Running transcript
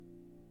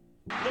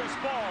Loose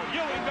ball.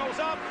 Ewing goes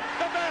up.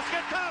 The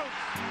basket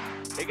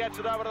counts. He gets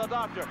it over to the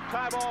doctor.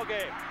 Tie ball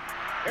game.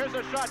 Here's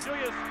a shot.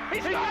 Julius.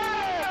 He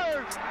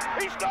scores!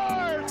 He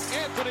scores!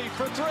 Anthony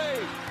for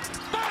three.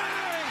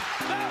 Bang!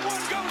 That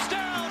one goes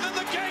down, and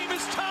the game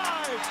is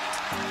tied.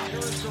 Here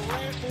is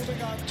Durant moving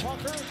on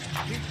Tucker.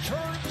 He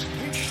turns.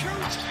 He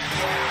shoots.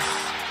 Yes!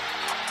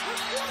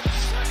 With 1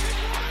 second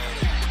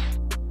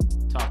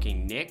remaining.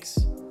 Talking Knicks,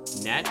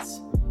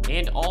 Nets,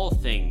 and all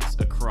things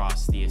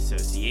across the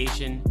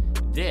association.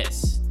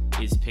 This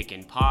is Pick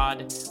and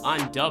Pod on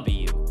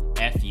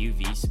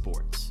WFUV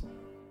Sports.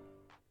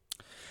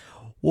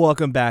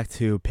 Welcome back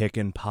to Pick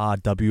and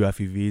Pod,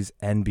 WFUV's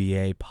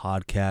NBA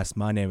podcast.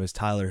 My name is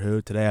Tyler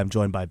Hu. Today I'm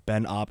joined by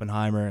Ben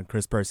Oppenheimer and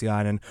Chris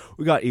Persianen.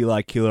 We got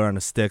Eli Keeler on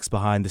the sticks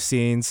behind the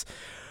scenes.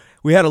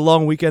 We had a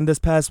long weekend this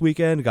past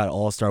weekend. We got an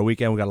All-Star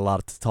weekend. We got a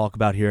lot to talk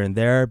about here and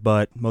there,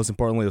 but most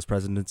importantly, it was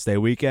President's Day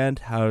weekend.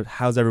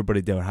 How's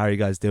everybody doing? How are you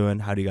guys doing?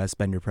 How do you guys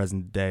spend your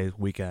President's Day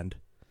weekend?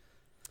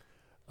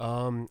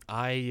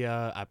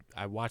 I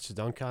watched the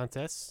dunk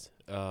contest.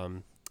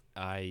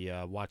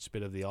 I watched a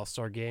bit of the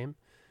All-Star game,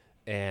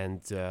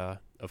 and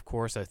of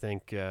course, I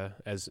think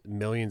as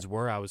millions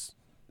were, I was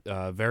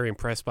very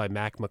impressed by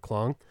Mac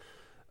McClung.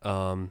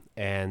 My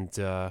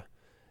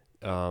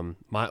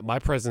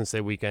President's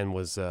Day weekend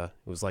was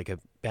like a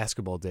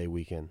basketball day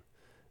weekend.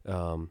 It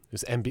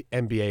was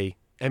NBA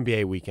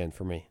weekend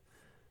for me.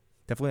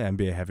 Definitely an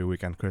NBA heavy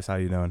weekend. Chris, how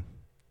you doing?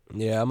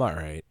 Yeah, I'm all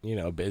right.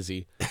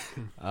 Busy.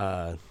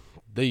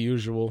 The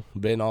usual.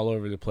 Been all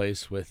over the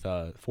place with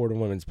Fordham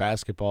women's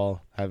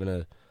basketball, having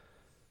a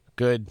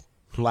good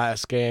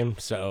last game,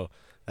 so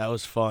that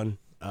was fun.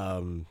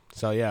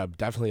 So yeah,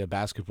 definitely a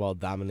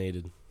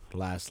basketball-dominated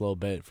last little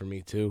bit for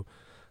me too.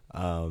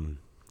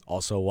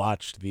 Also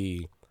watched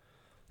the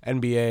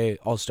NBA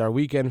All-Star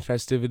Weekend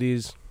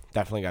festivities.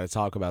 Definitely got to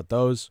talk about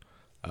those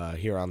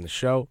here on the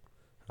show.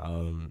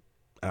 And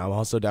I'm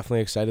also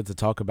definitely excited to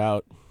talk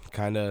about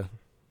kind of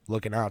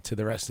looking out to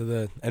the rest of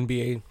the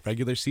NBA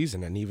regular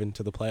season and even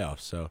to the playoffs.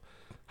 So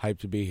hyped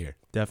to be here.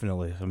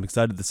 Definitely. I'm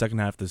excited. The second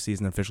half of the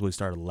season officially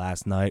started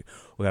last night.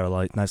 We got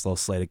a nice little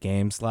slate of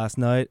games last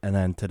night. And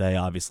then today,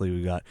 obviously,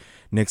 we got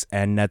Knicks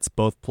and Nets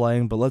both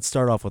playing. But let's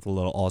start off with a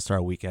little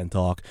All-Star Weekend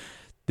talk.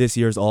 This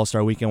year's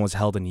All-Star Weekend was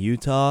held in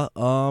Utah.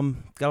 Got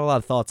a lot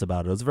of thoughts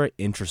about it. It was a very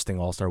interesting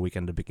All-Star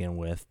Weekend to begin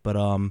with. But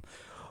what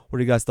are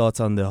you guys' thoughts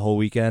on the whole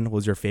weekend? What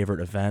was your favorite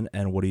event?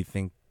 And what do you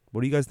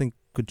guys think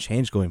could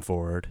change going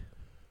forward?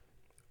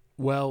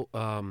 Well,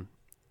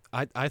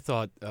 I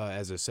thought,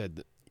 as I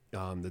said,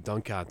 the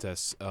dunk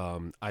contest,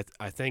 I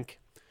think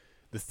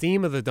the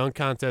theme of the dunk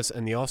contest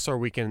and the All-Star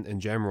Weekend in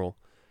general,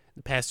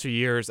 the past 2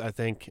 years, I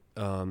think,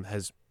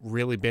 has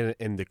really been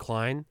in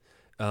decline.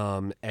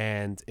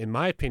 And in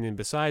my opinion,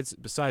 besides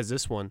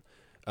this one,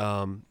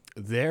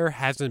 there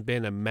hasn't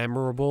been a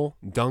memorable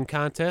dunk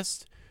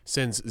contest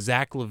since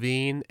Zach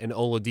LaVine and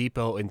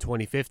Oladipo in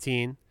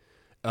 2015,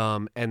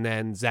 and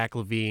then Zach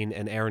LaVine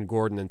and Aaron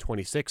Gordon in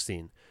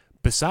 2016.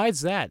 Besides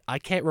that, I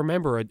can't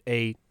remember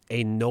a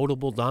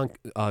notable dunk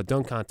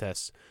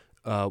contest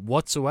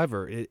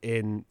whatsoever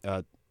in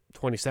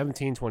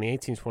 2017,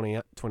 2018,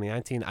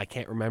 2019. I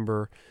can't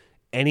remember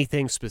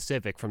anything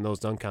specific from those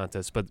dunk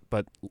contests.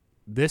 But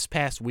this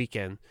past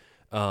weekend,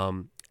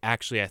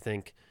 actually, I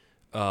think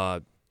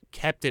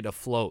kept it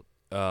afloat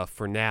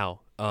for now.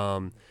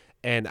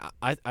 And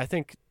I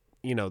think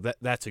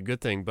that's a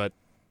good thing. But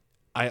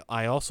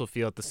I also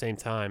feel at the same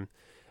time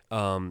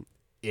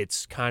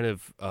it's kind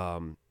of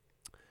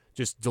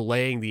just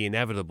delaying the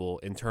inevitable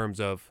in terms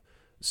of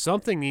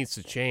something needs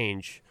to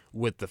change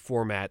with the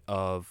format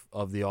of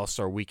the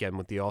All-Star Weekend,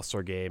 with the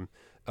All-Star Game,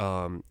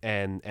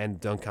 and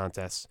dunk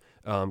contests.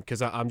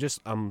 Because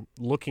I'm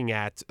looking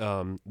at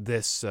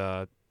this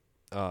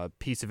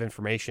piece of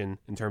information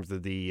in terms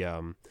of the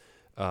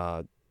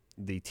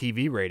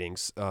TV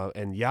ratings,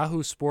 and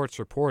Yahoo Sports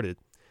reported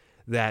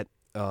that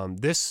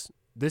this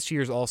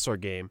year's All-Star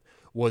Game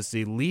was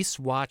the least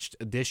watched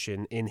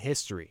edition in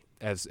history,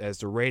 as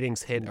the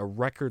ratings hit a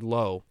record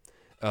low,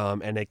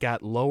 and it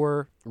got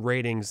lower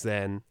ratings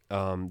than the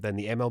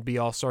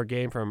MLB All-Star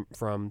Game from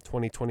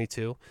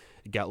 2022.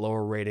 It got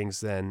lower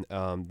ratings than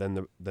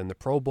the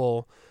Pro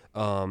Bowl,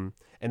 and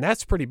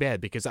that's pretty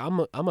bad because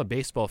I'm a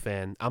baseball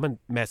fan. I'm a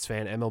Mets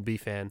fan, MLB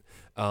fan,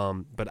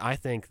 but I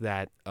think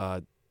that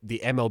the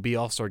MLB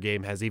All-Star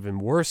Game has even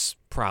worse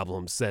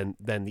problems than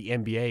the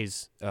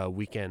NBA's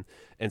weekend.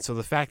 And so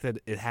the fact that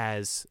it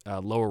has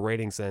lower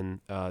ratings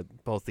than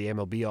both the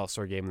MLB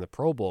All-Star Game and the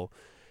Pro Bowl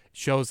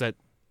shows that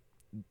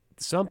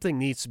something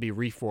needs to be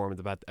reformed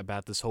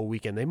about this whole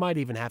weekend. They might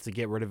even have to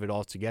get rid of it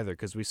altogether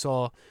because we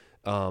saw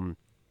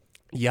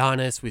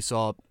Giannis, we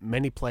saw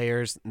many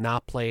players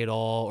not play at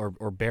all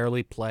or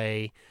barely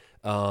play.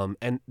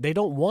 And they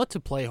don't want to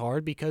play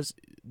hard because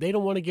they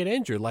don't want to get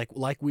injured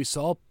like we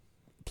saw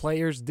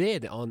players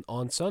did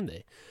on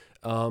Sunday.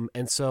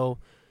 And so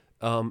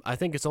I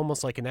think it's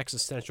almost like an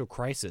existential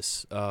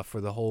crisis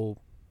for the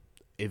whole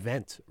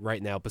event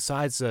right now.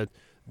 Besides the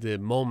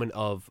moment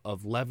of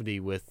levity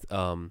with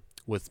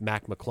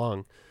Mac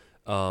McClung,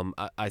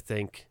 I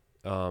think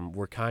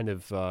we're kind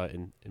of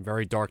in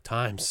very dark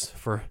times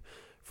for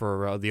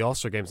the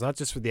All-Star games, not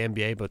just for the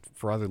NBA, but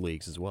for other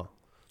leagues as well.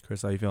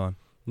 Chris, how you feeling?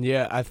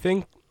 Yeah, I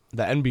think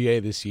the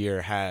NBA this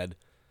year had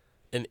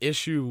an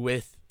issue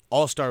with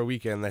All-Star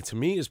Weekend that to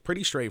me is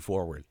pretty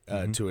straightforward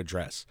to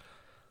address.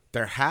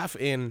 They're half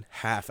in,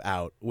 half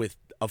out with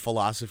a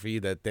philosophy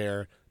that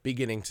they're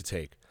beginning to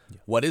take. Yeah.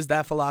 What is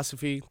that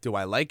philosophy? Do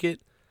I like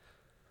it?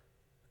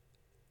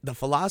 The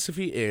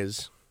philosophy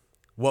is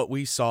what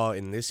we saw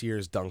in this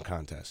year's dunk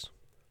contest.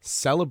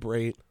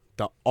 Celebrate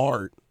the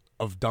art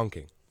of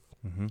dunking.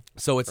 Mm-hmm.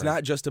 So it's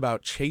not just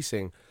about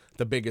chasing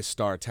the biggest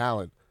star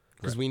talent,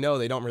 because we know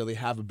they don't really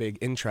have a big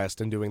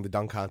interest in doing the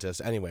dunk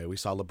contest anyway. We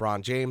saw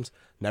LeBron James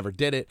never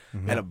did it,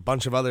 and a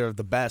bunch of other of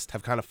the best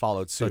have kind of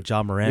followed suit. So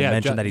John Morant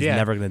mentioned that he's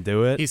never going to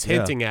do it. He's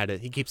hinting at it.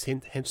 He keeps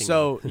hinting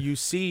So at it. you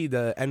see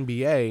the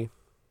NBA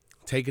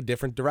take a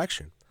different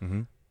direction.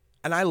 Mm-hmm.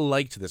 And I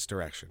liked this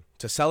direction.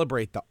 To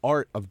celebrate the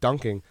art of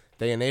dunking,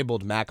 they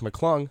enabled Mac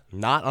McClung,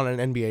 not on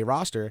an NBA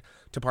roster,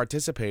 to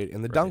participate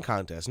in the dunk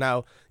contest.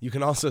 Now, you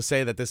can also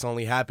say that this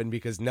only happened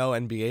because no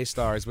NBA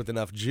stars with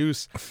enough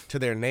juice to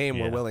their name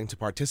were willing to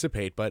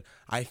participate, but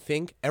I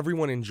think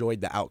everyone enjoyed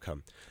the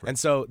outcome. And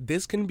so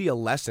this can be a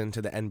lesson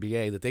to the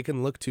NBA that they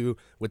can look to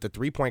with the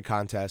three-point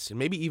contest and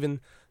maybe even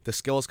the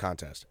skills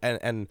contest.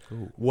 And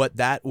what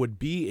that would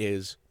be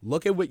is,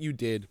 look at what you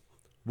did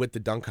with the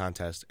dunk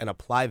contest and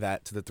apply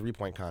that to the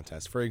three-point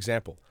contest. For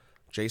example,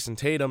 Jason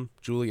Tatum,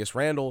 Julius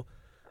Randle,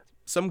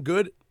 some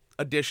good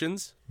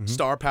additions,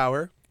 star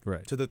power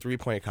to the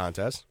three-point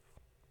contest.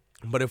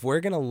 But if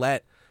we're going to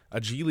let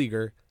a G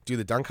Leaguer do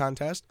the dunk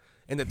contest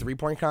and the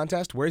three-point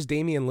contest, where's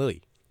Damian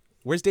Lee?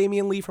 Where's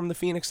Damian Lee from the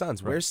Phoenix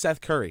Suns? Where's Seth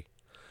Curry?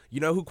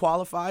 You know who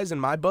qualifies in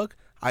my book?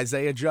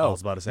 Isaiah Joe, I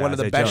was about to say one of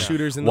the best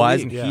shooters in the Why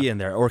league. isn't he in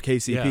there? Or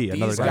KCP,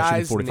 another These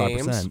guy shooting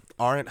guys' 45%. names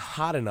aren't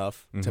hot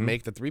enough to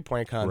make the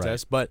three-point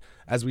contest, but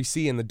as we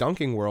see in the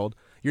dunking world,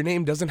 your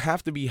name doesn't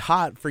have to be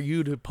hot for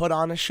you to put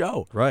on a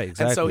show. Right,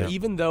 exactly. And so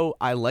even though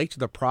I liked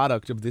the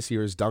product of this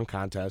year's dunk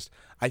contest,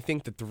 I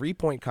think the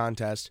three-point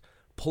contest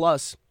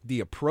plus the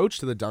approach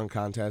to the dunk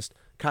contest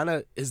kind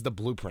of is the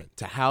blueprint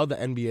to how the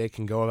NBA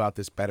can go about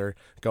this better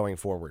going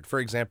forward. For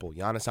example,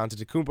 Giannis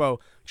Antetokounmpo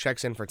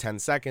checks in for 10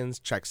 seconds,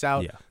 checks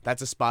out. Yeah.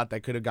 That's a spot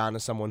that could have gone to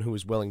someone who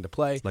was willing to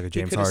play. Like a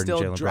James he could have Harden,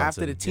 still Jalen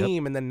drafted Brunson. a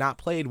team and then not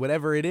played,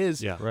 whatever it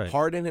is. Yeah. Right.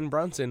 Harden and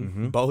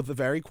Brunson, both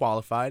very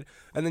qualified.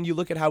 And then you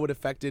look at how it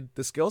affected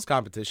the skills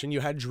competition. You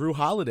had Drew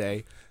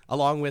Holiday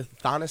along with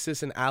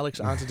Thanasis and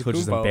Alex Antetokounmpo. Which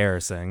is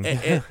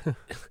embarrassing.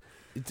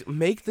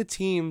 Make the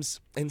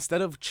teams,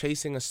 instead of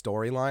chasing a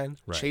storyline,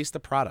 chase the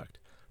product.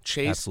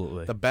 Chase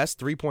the best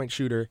three-point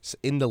shooters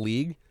in the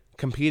league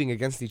competing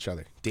against each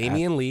other.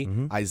 Damian Lee,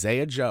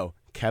 Isaiah Joe,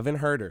 Kevin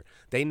Huerter.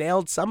 They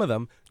nailed some of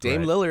them.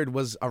 Dame Lillard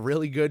was a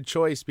really good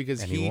choice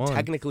because he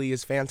technically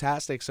is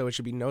fantastic, so it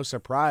should be no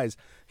surprise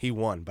he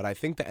won. But I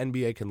think the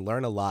NBA can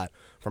learn a lot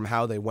from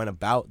how they went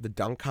about the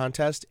dunk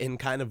contest in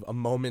kind of a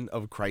moment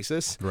of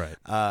crisis.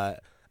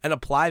 And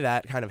apply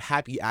that kind of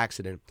happy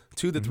accident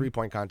to the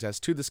three-point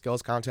contest, to the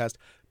skills contest.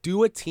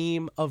 Do a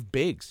team of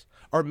bigs.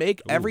 Or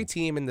make every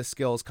team in the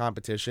skills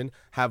competition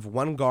have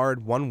one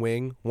guard, one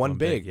wing, one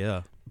big.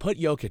 Yeah. Put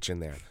Jokic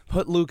in there.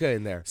 Put Luka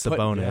in there.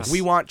 Sabonis.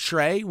 We want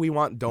Trey. We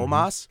want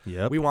Domas.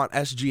 Yep. We want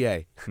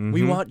SGA.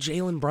 We want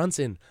Jalen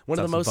Brunson, one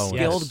of the most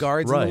skilled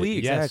guards in the league.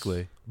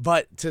 Exactly.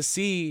 But to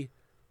see,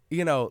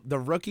 the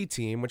rookie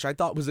team, which I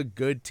thought was a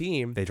good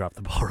team. They dropped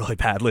the ball really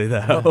badly,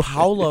 though.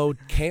 Paulo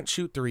can't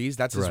shoot threes.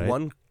 That's his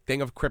one thing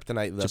of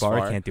kryptonite thus far.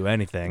 Jabari can't do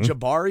anything.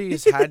 Jabari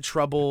has had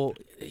trouble.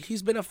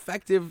 He's been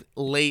effective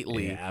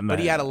lately, but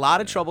he had a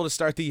lot of trouble to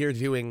start the year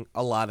doing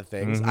a lot of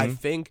things. I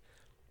think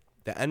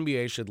the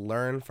NBA should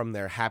learn from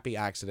their happy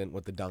accident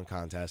with the dunk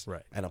contest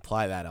and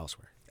apply that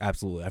elsewhere.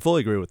 Absolutely. I fully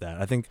agree with that.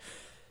 I think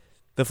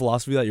the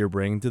philosophy that you're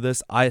bringing to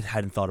this, I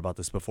hadn't thought about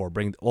this before.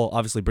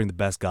 Obviously bring the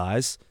best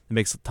guys. It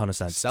makes a ton of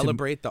sense.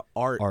 Celebrate the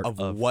art of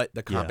what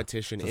the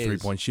competition the is.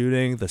 Three-point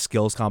shooting, the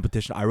skills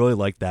competition. I really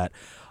like that.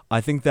 I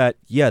think that,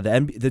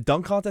 the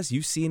dunk contest,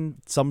 you've seen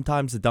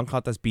sometimes the dunk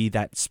contest be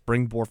that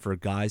springboard for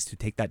guys to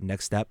take that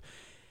next step,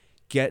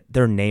 get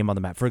their name on the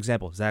map. For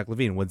example, Zach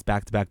LaVine wins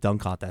back-to-back dunk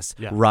contests,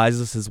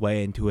 rises his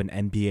way into an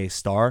NBA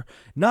star,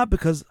 not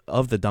because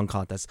of the dunk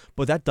contest,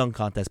 but that dunk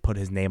contest put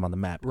his name on the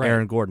map. Right.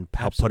 Aaron Gordon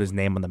helped put his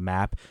name on the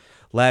map.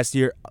 Last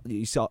year,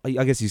 you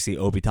see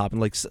Obi topping,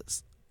 like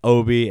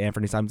Obi,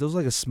 Anthony Simons. It was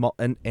like a small,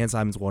 and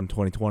Simons won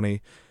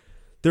 2020.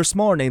 They're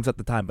smaller names at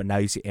the time, but now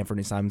you see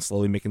Anthony Simons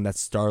slowly making that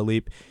star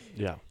leap.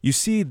 Yeah. You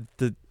see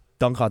the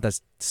dunk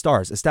contest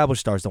stars,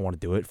 established stars don't want to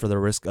do it for the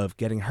risk of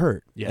getting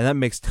hurt. Yeah. And that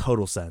makes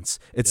total sense.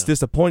 It's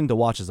disappointing to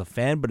watch as a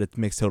fan, but it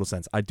makes total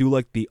sense. I do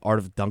like the art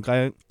of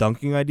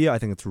dunking idea. I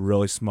think it's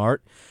really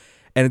smart.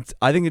 And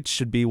I think it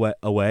should be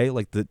a way,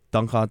 like the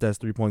dunk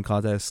contest, three-point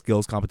contest,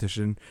 skills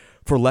competition,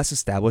 for less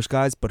established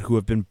guys, but who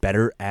have been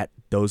better at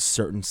those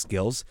certain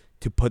skills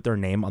to put their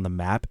name on the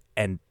map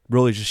and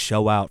really just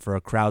show out for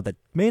a crowd that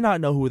may not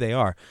know who they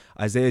are.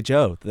 Isaiah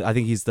Joe, I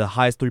think he's the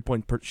highest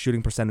three-point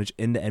shooting percentage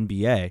in the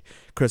NBA.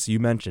 Chris, you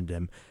mentioned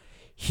him.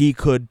 he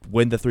could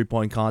win the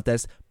 3-point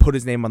contest, put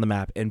his name on the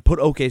map, and put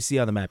OKC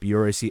on the map. You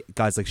already see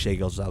guys like Shai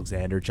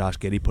Gilgeous-Alexander, Josh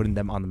Giddey putting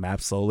them on the map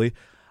slowly.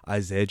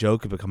 Isaiah Joe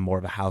could become more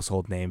of a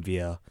household name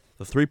via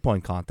the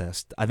 3-point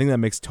contest. I think that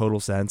makes total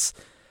sense.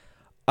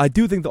 I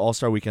do think the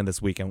All-Star weekend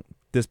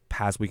this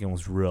past weekend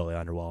was really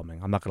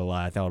underwhelming. I'm not going to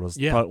lie. I thought it was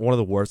probably one of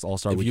the worst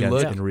All-Star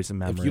weekends in recent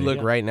memory. If you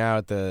look right now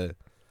at the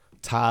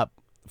top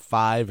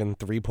 5 and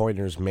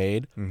 3-pointers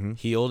made,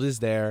 Hield is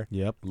there,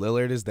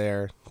 Lillard is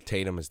there,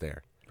 Tatum is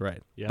there.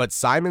 Right. Yep. But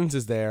Simons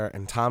is there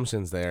and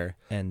Thompson's there,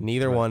 and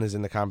neither one is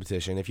in the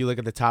competition. If you look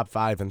at the top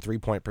 5 and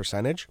 3-point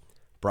percentage,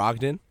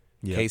 Brogdon,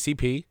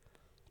 KCP,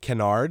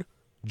 Kennard,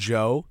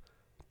 Joe,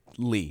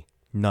 Lee.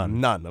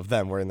 None of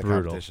them were in the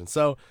competition.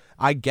 So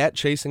I get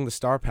chasing the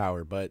star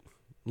power, but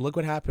look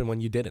what happened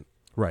when you didn't.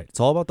 Right. It's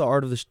all about the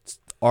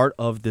art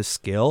of this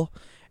skill,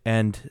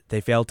 and they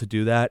failed to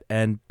do that,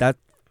 and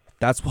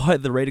that's why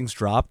the ratings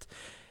dropped.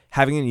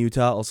 Having it in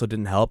Utah also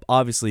didn't help.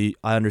 Obviously,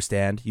 I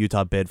understand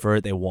Utah bid for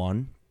it. They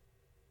won.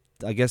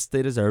 I guess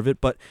they deserve it,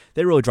 but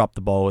they really dropped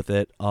the ball with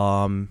it.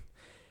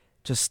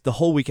 Just the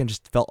whole weekend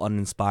just felt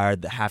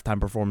uninspired. The halftime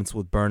performance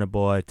with Burna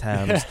Boy,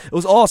 Thames, it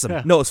was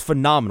awesome. No, it was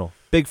phenomenal.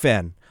 Big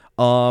fan.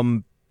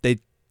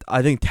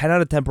 I think 10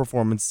 out of 10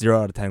 performance,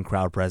 0 out of 10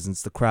 crowd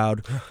presence. The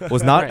crowd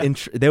was not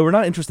they were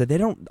not interested. They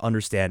don't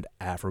understand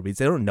Afrobeats.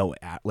 They don't know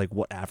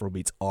what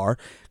Afrobeats are.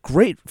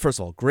 Great, first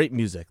of all, great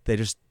music.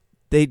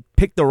 They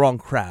picked the wrong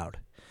crowd.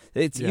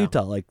 It's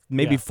Utah. Like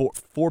maybe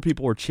four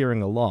people were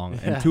cheering along,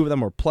 and 2 of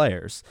them were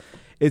players.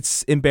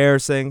 It's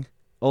embarrassing.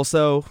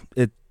 Also,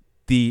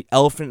 the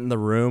elephant in the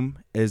room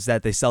is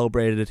that they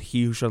celebrated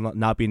he who shall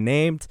not be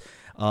named,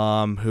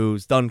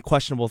 who's done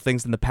questionable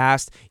things in the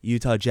past.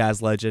 Utah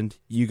Jazz legend,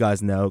 you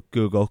guys know,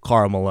 Google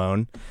Karl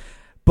Malone.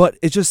 But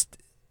it just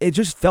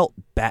felt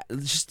bad.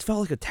 It just felt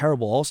like a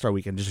terrible All-Star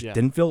weekend. Just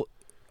didn't feel.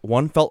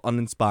 1, felt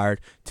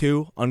uninspired.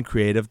 2,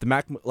 uncreative.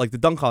 The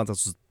dunk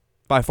contest was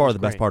by far the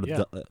best part of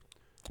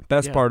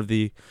the part of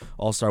the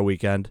All-Star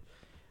weekend.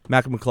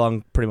 Mac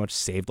McClung pretty much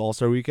saved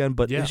All-Star weekend,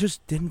 but it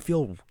just didn't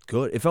feel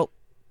good. It felt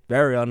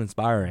very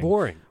uninspiring.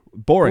 Boring.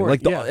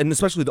 And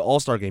especially the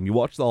All-Star game. You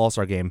watch the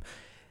All-Star game,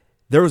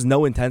 there was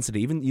no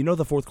intensity. Even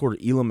the fourth quarter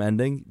Elam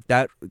ending,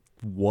 that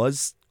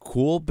was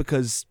cool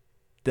because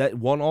that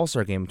one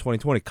All-Star game in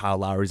 2020, Kyle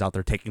Lowry's out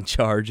there taking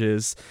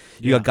charges.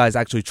 You got guys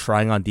actually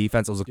trying on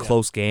defense. It was a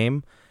close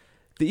game.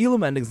 The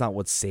Elam ending's not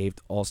what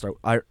saved All-Star.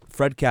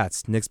 Fred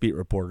Katz, Knicks beat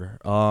reporter,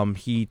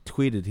 he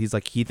tweeted,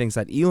 he thinks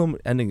that Elam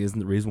ending isn't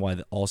the reason why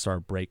the All-Star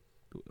break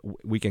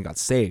weekend got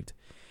saved.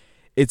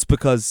 It's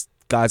because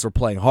guys were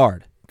playing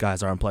hard.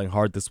 Guys aren't playing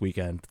hard this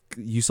weekend.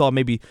 You saw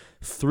maybe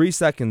 3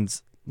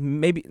 seconds,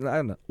 maybe, I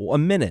don't know, a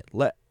minute,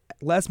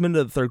 last minute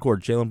of the third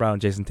quarter, Jaylen Brown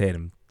and Jason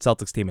Tatum,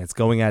 Celtics teammates,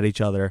 going at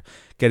each other,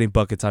 getting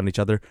buckets on each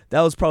other.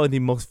 That was probably the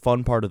most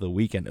fun part of the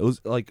weekend. It was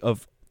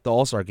of the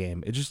All-Star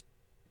game. It just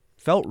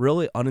felt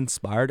really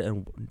uninspired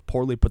and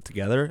poorly put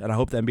together, and I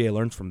hope the NBA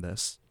learns from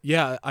this.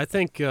 Yeah, I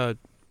think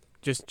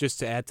just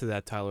to add to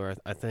that, Tyler,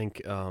 I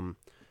think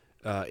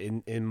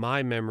in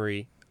my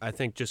memory, I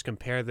think just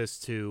compare this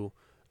to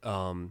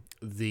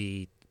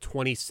the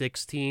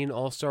 2016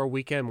 All-Star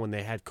Weekend when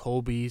they had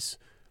Kobe's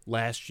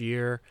last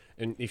year,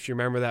 and if you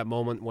remember that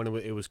moment when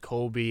it was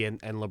Kobe and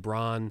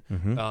LeBron,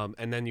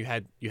 and then you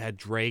had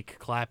Drake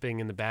clapping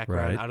in the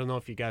background. Right. I don't know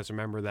if you guys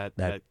remember that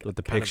with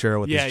the picture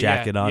with his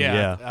jacket on.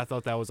 Yeah, I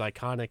thought that was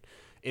iconic.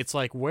 It's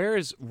like where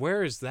is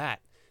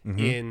that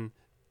in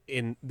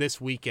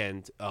this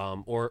weekend,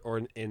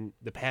 or in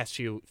the past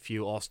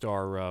few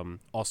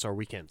All-Star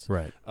weekends?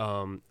 Right.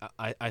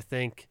 I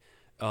think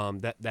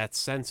that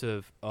sense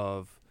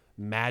of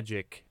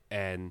magic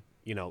and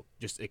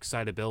just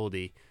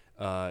excitability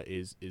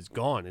is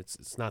gone.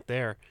 It's not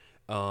there,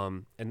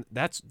 and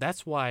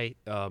that's why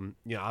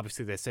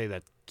obviously they say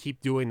that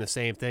keep doing the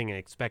same thing and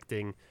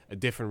expecting a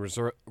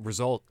different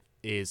result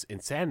is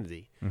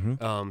insanity.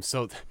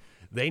 So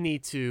they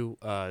need to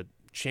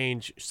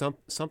change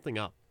something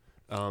up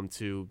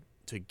to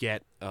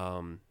get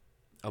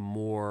a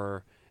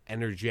more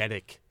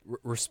energetic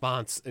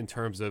response in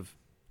terms of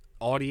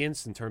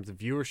audience, in terms of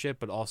viewership,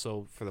 but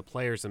also for the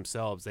players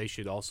themselves. They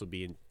should also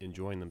be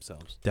enjoying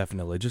themselves.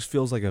 Definitely. It just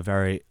feels like a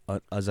very,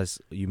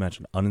 you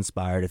mentioned,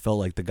 uninspired. It felt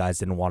like the guys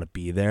didn't want to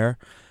be there.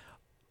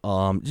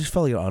 It just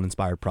felt like an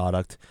uninspired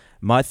product.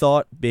 My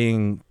thought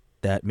being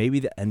that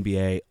maybe the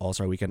NBA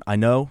All-Star Weekend, I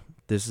know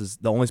this is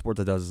the only sport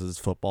that does this is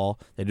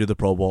football. They do the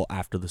Pro Bowl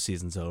after the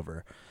season's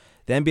over.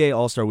 The NBA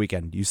All-Star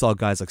Weekend, you saw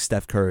guys like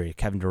Steph Curry,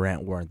 Kevin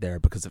Durant weren't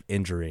there because of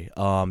injury.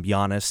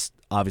 Giannis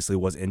obviously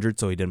was injured,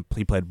 so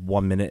he played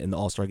 1 minute in the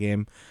All-Star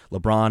game.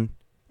 LeBron,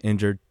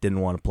 injured, didn't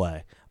want to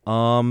play.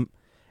 And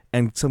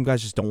some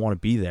guys just don't want to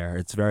be there.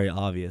 It's very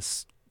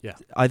obvious. Yeah.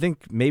 I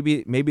think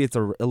maybe it's a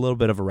little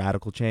bit of a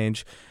radical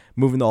change,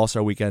 moving the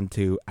All-Star Weekend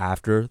to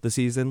after the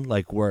season,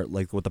 like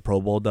what the Pro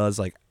Bowl does,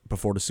 like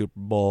before the Super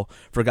Bowl,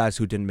 for guys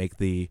who didn't make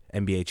the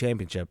NBA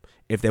championship.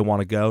 If they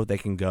want to go, they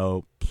can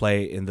go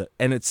play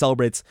and it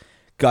celebrates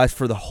guys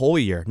for the whole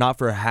year, not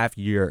for a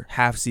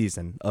half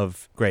season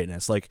of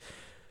greatness. Like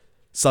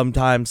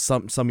sometimes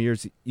some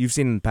years you've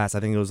seen in the past. I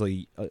think it was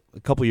like a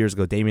couple years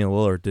ago. Damian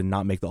Lillard did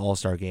not make the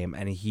All-Star game,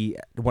 and he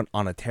went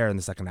on a tear in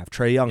the second half.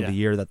 Trae Young, the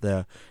year that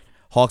the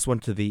Hawks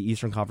went to the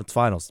Eastern Conference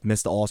Finals,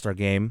 missed the All-Star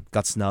game,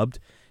 got snubbed,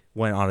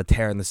 went on a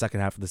tear in the second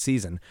half of the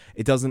season.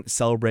 It doesn't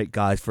celebrate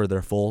guys for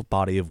their full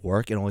body of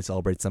work. It only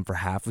celebrates them for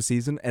half a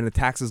season, and it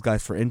taxes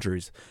guys for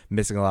injuries,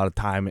 missing a lot of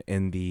time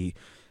in the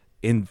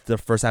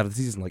first half of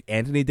the season. Like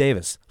Anthony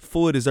Davis,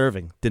 fully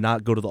deserving, did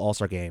not go to the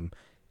All-Star game.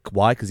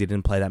 Why? Because he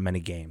didn't play that many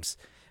games.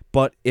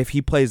 But if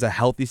he plays a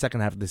healthy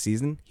second half of the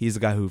season, he's a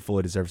guy who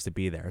fully deserves to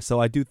be there. So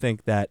I do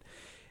think that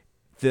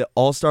the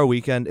All-Star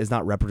weekend is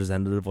not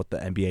representative of what the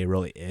NBA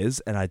really is,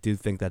 and I do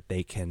think that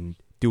they can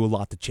do a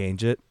lot to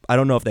change it. I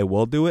don't know if they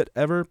will do it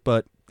ever,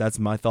 but that's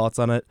my thoughts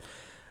on it.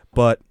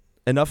 But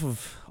enough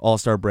of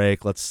All-Star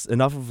break.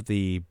 Enough of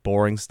the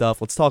boring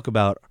stuff.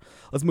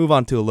 Let's move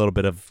on to a little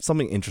bit of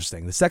something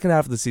interesting. The second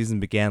half of the season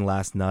began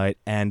last night,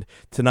 and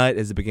tonight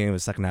is the beginning of the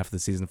second half of the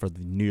season for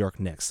the New York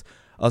Knicks.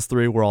 Us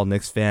three, we're all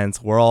Knicks fans.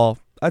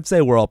 I'd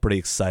say we're all pretty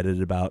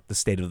excited about the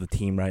state of the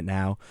team right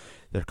now.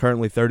 They're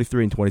currently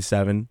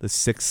 33-27, the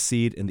 6th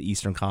seed in the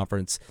Eastern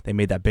Conference. They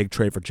made that big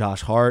trade for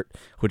Josh Hart,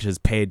 which has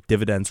paid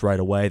dividends right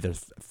away. They're,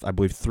 I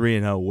believe,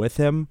 3-0 with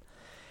him.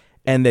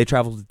 And they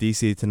traveled to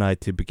D.C.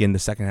 tonight to begin the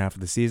second half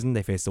of the season.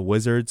 They face the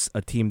Wizards,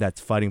 a team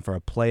that's fighting for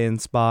a play-in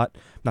spot.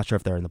 I'm not sure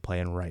if they're in the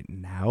play-in right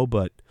now,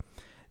 but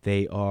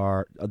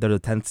they're the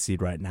 10th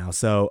seed right now.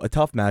 So a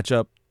tough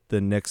matchup.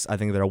 The Knicks, I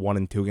think they're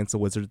 1-2 against the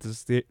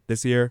Wizards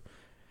this year.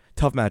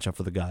 Tough matchup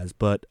for the guys,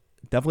 but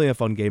definitely a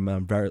fun game.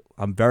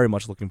 I'm very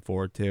much looking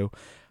forward to.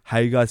 How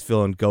you guys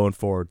feeling going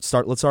forward?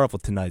 Let's start off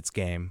with tonight's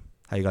game.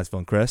 How you guys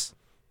feeling, Chris?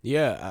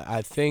 Yeah,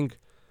 I think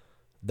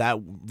that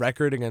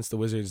record against the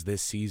Wizards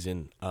this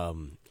season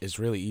is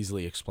really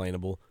easily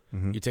explainable.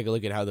 You take a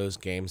look at how those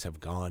games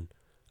have gone,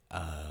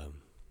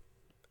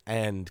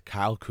 and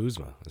Kyle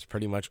Kuzma is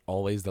pretty much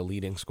always the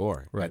leading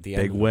scorer at the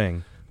end. Big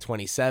wing.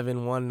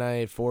 27 one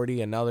night,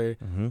 40 another.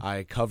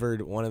 I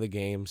covered one of the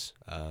games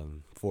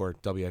for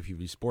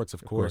WFUV Sports,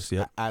 of course,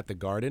 at the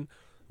Garden,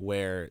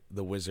 where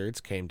the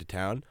Wizards came to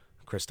town.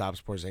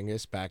 Kristaps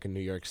Porzingis back in New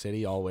York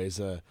City, always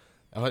an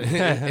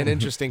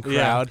interesting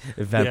crowd.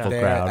 Eventful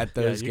crowd at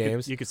those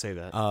games. You could say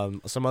that.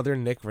 Some other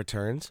Knick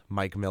returns.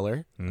 Mike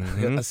Miller,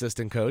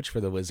 assistant coach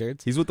for the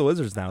Wizards. He's with the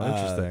Wizards now.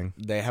 Interesting.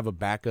 They have a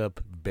backup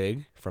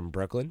big from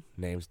Brooklyn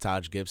named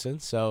Taj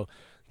Gibson. So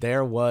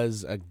there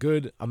was a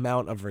good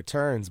amount of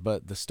returns,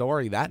 but the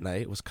story that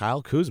night was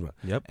Kyle Kuzma.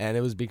 Yep. And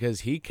it was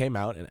because he came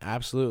out and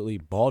absolutely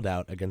balled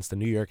out against the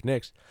New York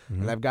Knicks.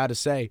 And I've got to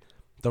say,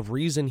 the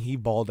reason he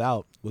balled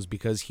out was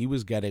because he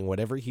was getting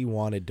whatever he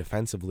wanted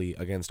defensively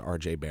against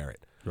R.J.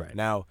 Barrett. Right.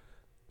 Now,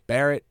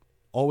 Barrett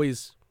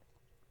always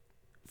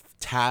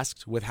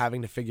tasked with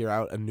having to figure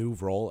out a new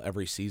role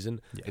every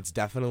season. Yeah. It's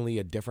definitely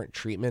a different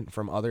treatment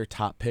from other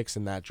top picks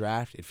in that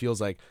draft. It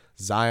feels like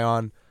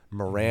Zion,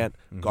 Morant,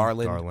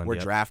 Garland were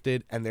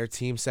drafted, and their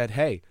team said,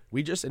 hey,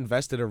 we just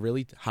invested a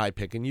really high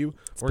pick in you.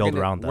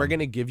 We're going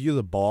to give you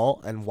the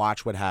ball and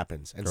watch what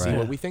happens and see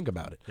what we think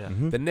about it. Yeah.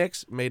 The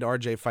Knicks made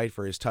RJ fight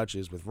for his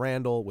touches with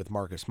Randall, with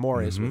Marcus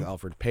Morris, with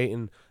Alfred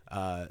Payton,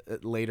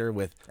 later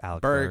with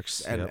Alec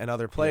Burks and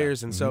other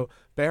players. And so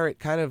Barrett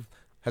kind of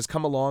has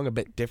come along a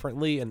bit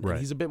differently, and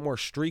he's a bit more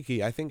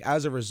streaky, I think,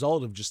 as a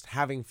result of just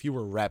having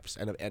fewer reps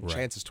and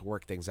chances to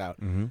work things out.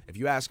 If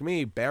you ask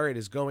me, Barrett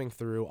is going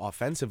through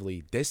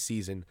offensively this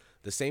season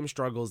the same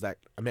struggles that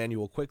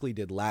Emmanuel Quickley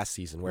did last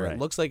season, where it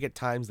looks like at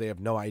times they have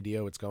no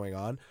idea what's going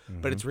on,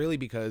 but it's really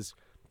because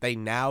they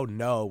now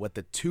know what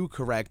the two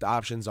correct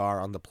options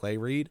are on the play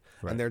read,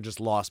 and they're just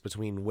lost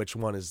between which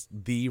one is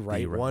the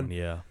right one.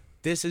 Yeah.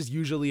 This is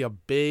usually a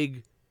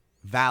big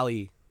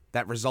valley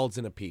that results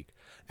in a peak.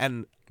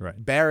 And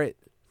Barrett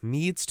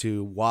needs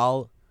to,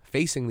 while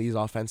facing these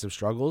offensive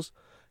struggles,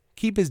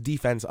 keep his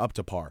defense up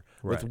to par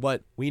with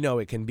what we know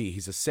it can be.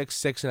 He's a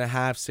 6'6.5",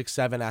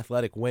 6'7"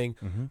 athletic wing,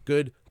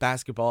 good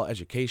basketball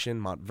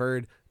education,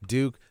 Montverde,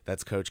 Duke,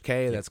 that's Coach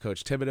K, that's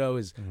Coach Thibodeau,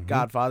 his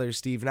godfather,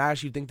 Steve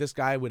Nash. You'd think this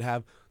guy would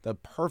have the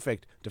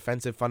perfect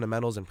defensive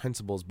fundamentals and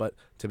principles, but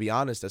to be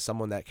honest, as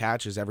someone that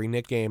catches every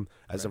Knick game,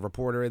 as a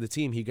reporter of the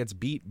team, he gets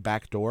beat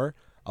backdoor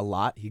a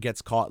lot. He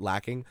gets caught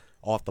lacking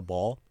off the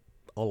ball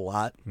a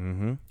lot.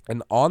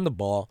 And on the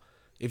ball,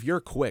 if you're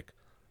quick,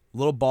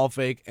 little ball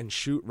fake and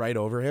shoot right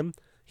over him,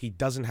 he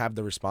doesn't have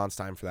the response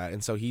time for that.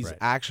 And so he's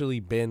actually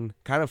been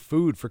kind of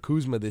food for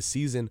Kuzma this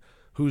season,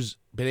 who's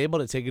been able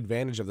to take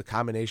advantage of the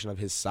combination of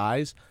his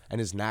size and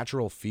his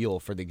natural feel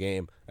for the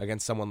game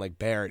against someone like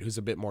Barrett, who's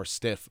a bit more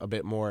stiff, a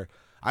bit more,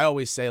 I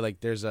always say, like,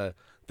 there's the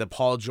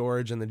Paul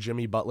George and the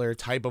Jimmy Butler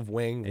type of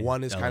wing.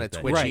 One is kind of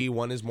twitchy,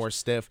 one is more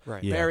stiff.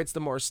 Barrett's the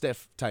more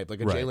stiff type,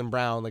 like a Jaylen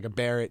Brown, like a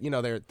Barrett. You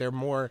know, they're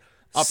more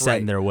upright. Set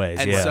in their ways.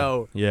 And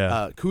so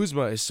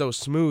Kuzma is so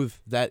smooth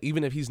that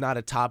even if he's not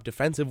a top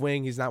defensive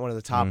wing, he's not one of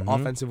the top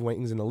offensive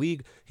wings in the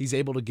league, he's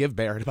able to give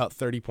Barrett about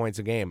 30 points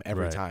a game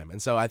every time.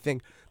 And so I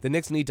think the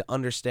Knicks need to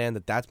understand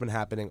that that's been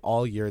happening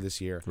all year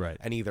this year.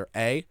 And either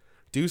A,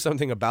 do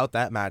something about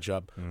that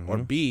matchup, or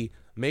B,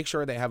 make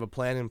sure they have a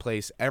plan in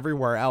place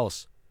everywhere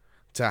else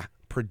to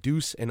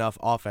produce enough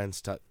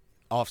offense to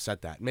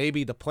offset that.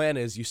 Maybe the plan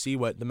is you see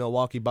what the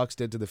Milwaukee Bucks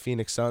did to the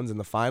Phoenix Suns in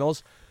the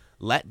finals.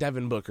 Let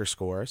Devin Booker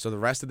score so the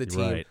rest of the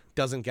team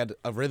doesn't get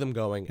a rhythm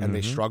going and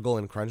they struggle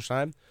in crunch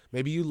time.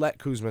 Maybe you let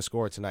Kuzma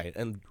score tonight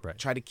and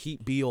try to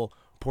keep Beal,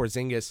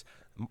 Porzingis,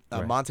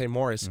 Monte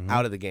Morris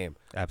out of the game.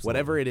 Absolutely.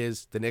 Whatever it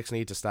is, the Knicks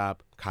need to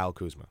stop Kyle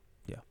Kuzma.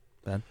 Yeah.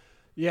 Ben?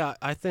 Yeah,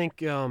 I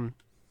think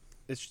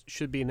it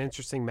should be an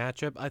interesting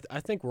matchup. I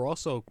think we're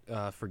also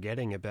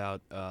forgetting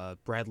about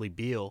Bradley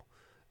Beal.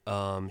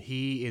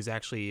 He is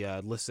actually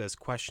listed as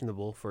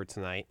questionable for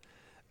tonight.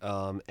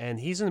 And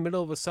he's in the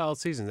middle of a solid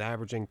season,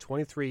 averaging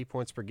 23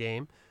 points per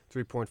game,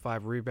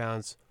 3.5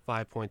 rebounds,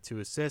 5.2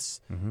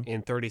 assists.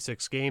 In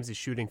 36 games, he's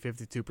shooting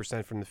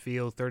 52% from the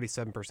field,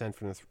 37%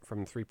 from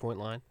the three-point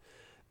line.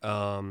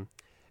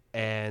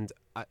 And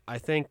I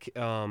think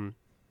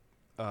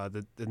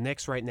the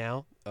Knicks right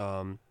now,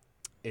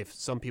 if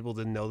some people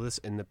didn't know this,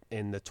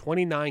 in the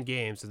 29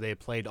 games that they have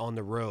played on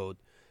the road,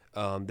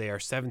 they are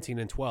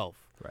 17-12.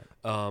 Right.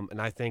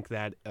 And I think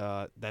that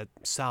that's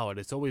solid.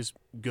 It's always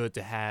good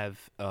to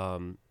have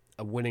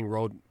a winning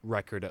road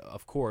record,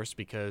 of course,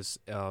 because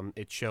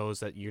it shows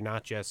that you're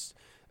not just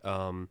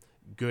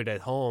good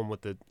at home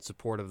with the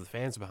support of the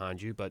fans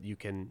behind you, but you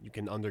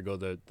can undergo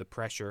the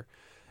pressure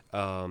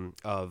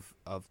of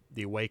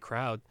the away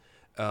crowd.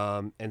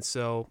 And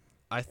so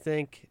I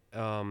think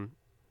the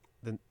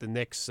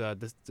Knicks,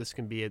 this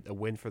can be a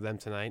win for them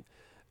tonight,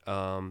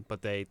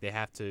 but they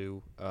have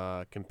to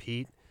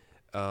compete.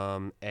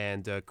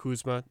 And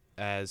Kuzma,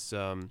 as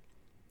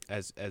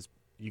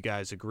you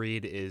guys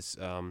agreed, is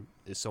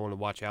someone to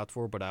watch out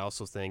for. But I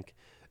also think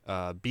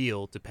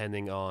Beal,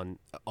 depending on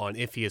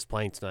if he is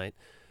playing tonight.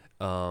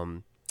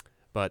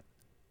 But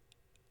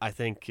I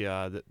think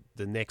the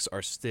Knicks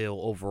are still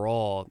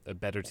overall a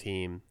better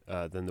team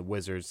than the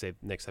Wizards. The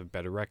Knicks have a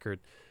better record,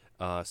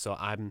 so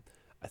I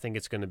think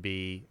it's going to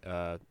be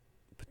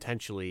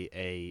potentially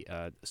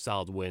a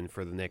solid win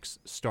for the Knicks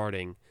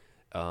starting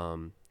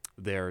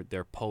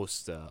their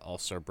post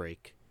All-Star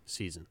break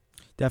season.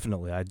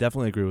 Definitely. I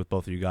definitely agree with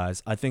both of you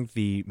guys. I think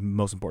the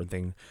most important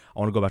thing, I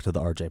want to go back to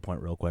the RJ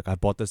point real quick. I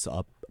brought this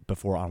up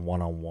before on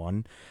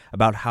one-on-one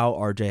about how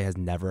RJ has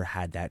never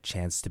had that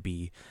chance to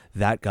be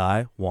that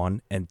guy,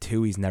 one, and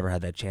two, he's never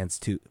had that chance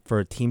for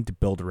a team to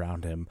build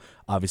around him.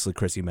 Obviously,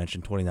 Chris, you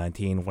mentioned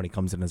 2019 when he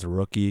comes in as a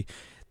rookie.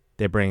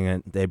 They bring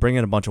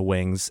in a bunch of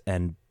wings,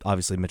 and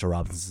obviously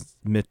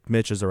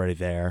Mitch is already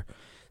there.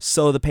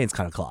 So the paint's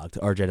kind of clogged.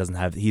 RJ doesn't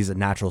have. He's a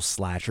natural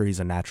slasher. He's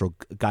a natural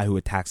guy who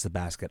attacks the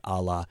basket,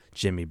 a la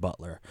Jimmy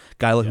Butler.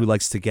 Guy who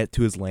likes to get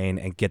to his lane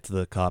and get to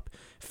the cup,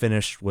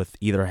 finish with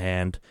either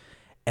hand.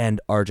 And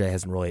RJ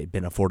hasn't really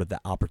been afforded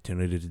the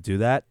opportunity to do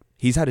that.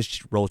 He's had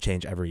his role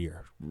change every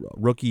year.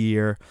 Rookie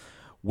year,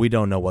 we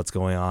don't know what's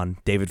going on.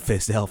 David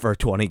Fizdale for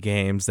 20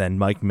 games, then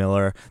Mike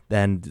Miller,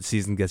 then the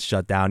season gets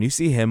shut down. You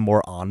see him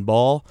more on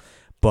ball,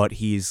 but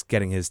he's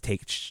getting his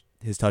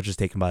touches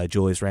taken by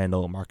Julius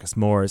Randle and Marcus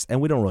Morris, and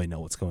we don't really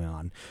know what's going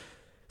on.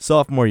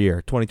 Sophomore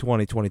year,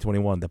 2020,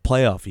 2021, the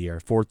playoff year,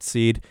 4th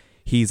seed.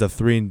 He's a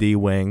 3-and-D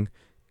wing,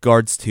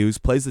 guards twos,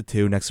 plays the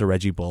 2 next to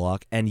Reggie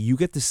Bullock, and you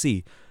get to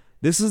see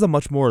this is a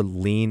much more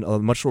lean, a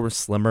much more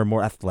slimmer,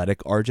 more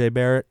athletic RJ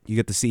Barrett. You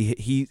get to see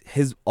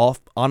his on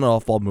and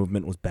off ball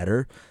movement was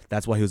better.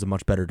 That's why he was a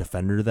much better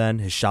defender then.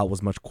 His shot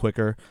was much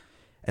quicker.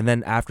 And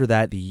then after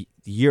that, the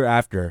year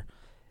after,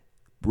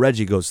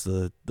 Reggie goes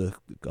to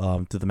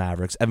the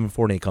Mavericks. Evan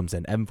Fournier comes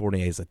in. Evan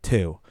Fournier is a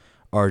 2.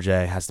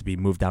 RJ has to be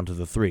moved down to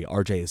the 3.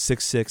 RJ is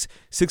 6'6",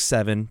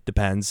 6'7",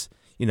 depends.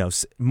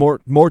 More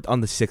on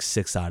the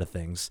 6'6" side of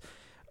things.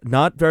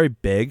 Not very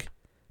big,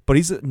 but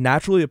he's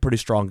naturally a pretty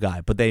strong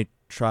guy. But they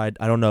tried,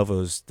 I don't know if it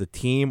was the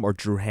team or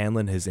Drew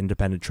Hanlon, his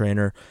independent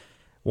trainer,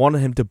 wanted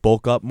him to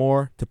bulk up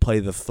more to play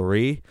the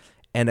 3,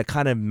 and it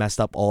kind of messed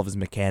up all of his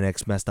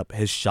mechanics, messed up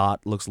his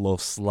shot, looks a little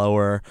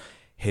slower.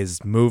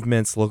 His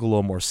movements look a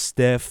little more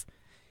stiff.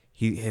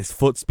 His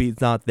foot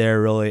speed's not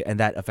there really, and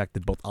that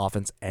affected both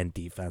offense and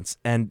defense.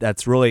 And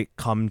that's really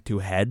come to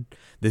head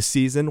this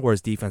season, where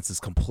his defense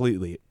is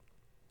completely,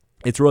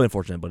 it's really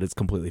unfortunate, but it's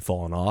completely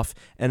fallen off.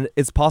 And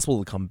it's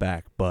possible to come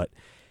back, but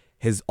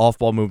his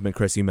off-ball movement,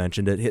 Chris, you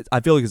mentioned it.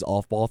 I feel like his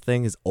off-ball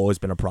thing has always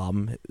been a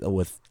problem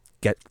with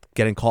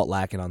getting caught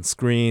lacking on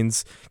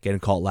screens, getting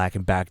caught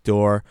lacking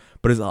backdoor.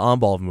 But his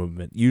on-ball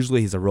movement,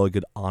 usually he's a really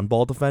good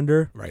on-ball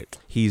defender. Right.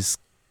 He's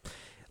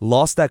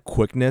lost that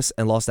quickness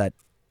and lost that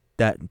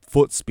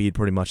foot speed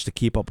pretty much to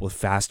keep up with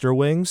faster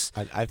wings.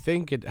 I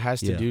think it has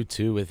to do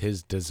too with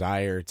his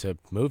desire to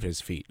move his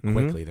feet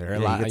quickly. There are a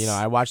lot.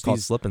 I watch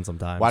these slipping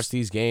sometimes. Watch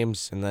these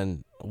games and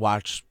then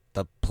watch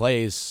the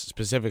plays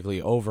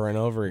specifically over and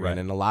over again. Right.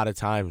 And a lot of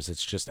times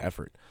it's just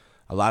effort.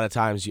 A lot of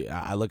times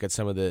I look at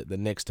some of the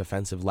Knicks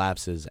defensive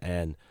lapses,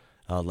 and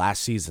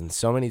last season,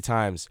 so many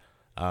times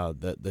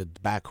the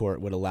backcourt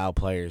would allow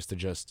players to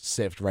just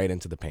sift right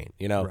into the paint.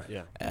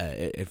 Right.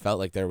 It felt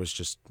like there was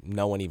just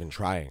no one even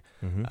trying.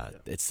 Mm-hmm.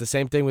 It's the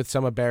same thing with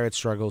some of Barrett's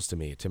struggles to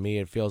me. To me,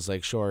 it feels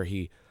like, sure,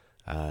 he,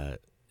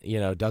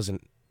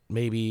 doesn't,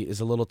 maybe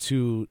is a little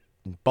too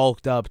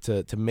bulked up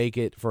to make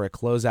it for a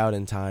closeout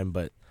in time,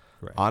 but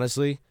Right.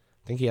 honestly,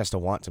 I think he has to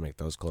want to make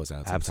those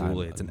closeouts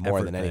Absolutely. in time, It's an more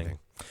effort than thing. anything.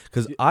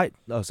 Because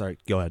sorry,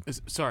 go ahead.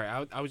 Sorry,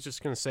 I was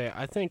just gonna say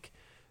I think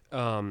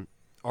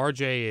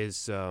RJ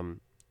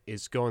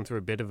is going through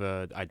a bit of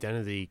a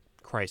identity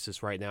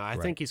crisis right now. I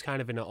think he's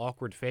kind of in an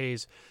awkward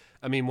phase.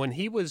 I mean, when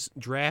he was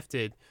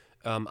drafted,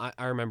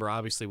 I remember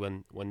obviously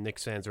when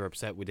Knicks fans were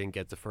upset we didn't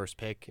get the first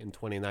pick in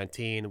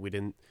 2019. We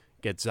didn't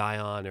get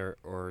Zion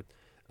or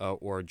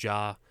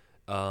Ja.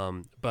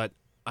 But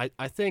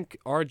I think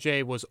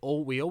RJ was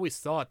we always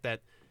thought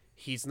that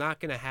he's not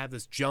going to have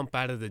this jump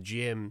out of the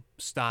gym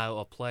style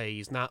of play.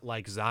 He's not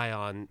like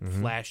Zion,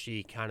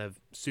 flashy kind of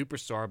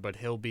superstar, but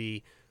he'll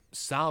be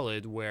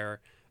solid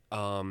where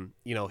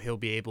he'll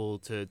be able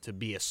to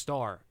be a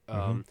star.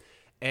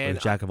 And Or the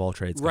jack of all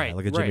trades guy,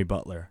 like a Jimmy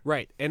Butler.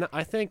 Right. And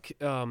I think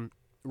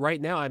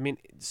right now, I mean,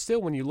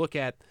 still when you look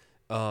at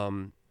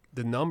the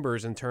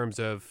numbers in terms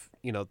of,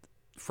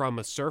 from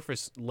a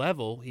surface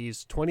level,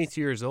 he's 22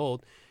 years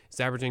old. He's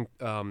averaging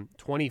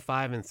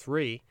 25 and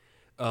 3.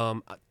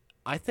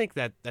 I think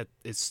that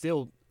is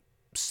still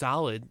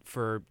solid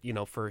for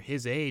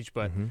his age,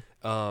 but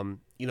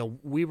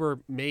we were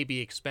maybe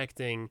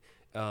expecting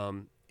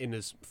in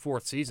his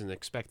fourth season,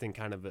 expecting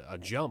kind of a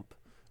jump.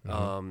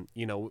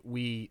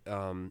 We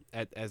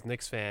as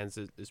Knicks fans,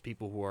 as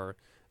people who are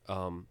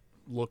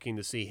looking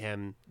to see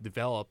him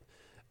develop,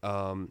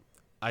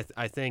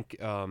 I think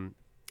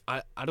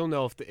I don't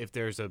know if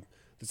there's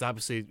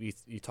obviously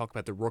you talk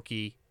about the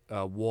rookie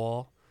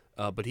wall,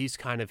 but he's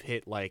kind of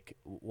hit like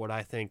what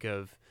I think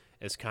of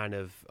as kind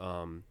of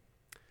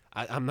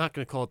I'm not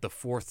going to call it the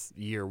fourth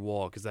year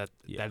wall because that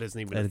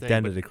isn't even a thing.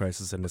 Identity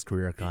crisis in his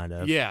career, kind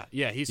of.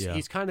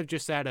 He's kind of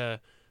just at a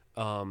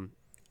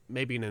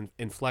maybe an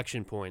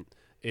inflection point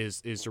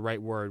is the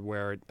right word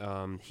where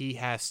he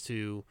has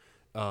to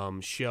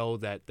show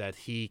that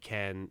he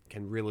can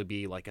really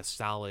be like a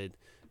solid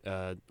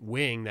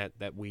wing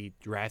that we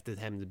drafted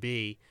him to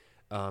be,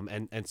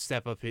 and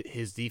step up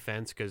his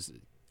defense because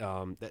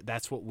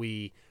that's what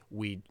we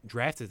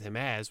drafted him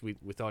as. We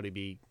thought he'd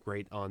be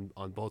great on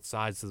both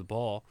sides of the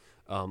ball,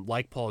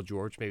 like Paul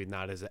George, maybe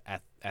not as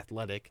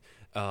athletic,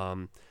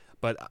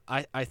 but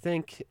I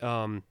think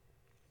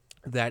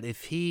that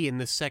if he in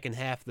the second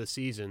half of the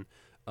season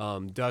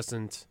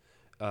doesn't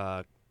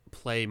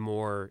play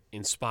more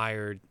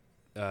inspired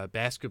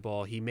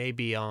basketball, he may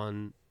be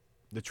on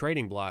the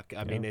trading block.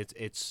 I mean,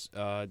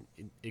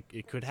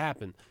 it could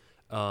happen.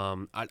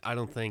 I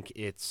don't think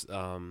it's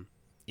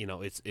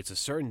it's a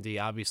certainty,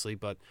 obviously,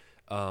 but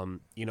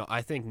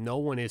I think no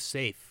one is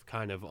safe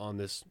kind of on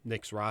this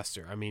Knicks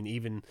roster. I mean,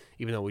 even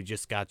though we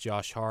just got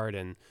Josh Hart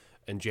and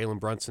Jalen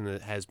Brunson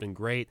has been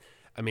great.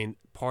 I mean,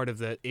 part of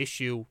the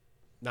issue,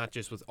 not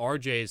just with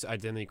RJ's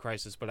identity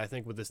crisis, but I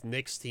think with this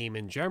Knicks team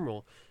in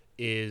general,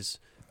 is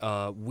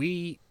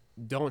we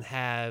don't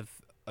have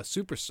a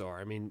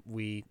superstar. I mean,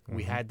 we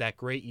had that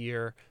great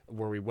year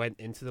where we went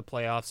into the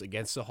playoffs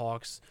against the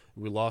Hawks.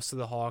 We lost to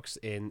the Hawks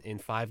in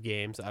 5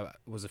 games.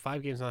 Was it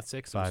 5 games, not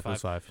 6? It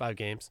was 5. 5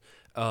 games.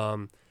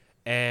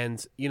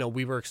 And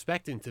we were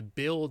expecting to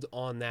build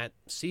on that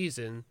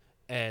season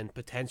and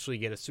potentially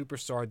get a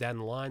superstar down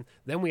the line.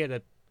 Then we had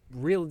a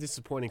really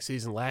disappointing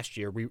season last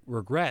year. We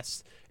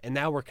regressed, and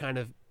now we're kind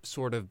of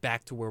sort of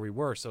back to where we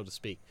were, so to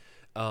speak.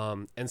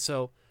 And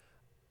so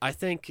I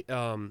think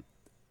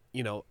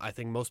I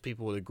think most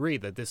people would agree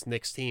that this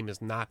Knicks team is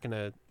not going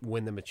to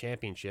win them a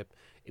championship.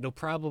 It'll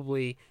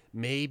probably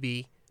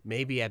maybe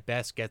at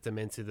best get them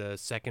into the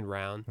second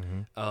round.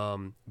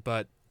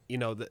 But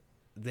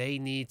they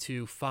need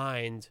to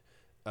find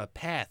a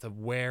path of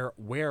where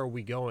are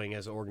we going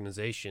as an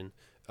organization?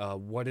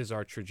 What is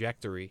our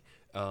trajectory?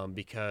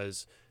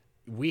 Because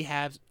we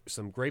have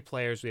some great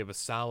players. We have a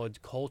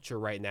solid culture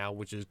right now,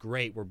 which is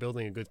great. We're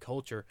building a good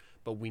culture,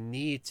 but we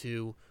need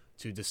to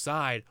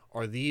decide,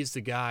 are these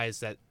the guys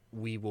that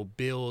we will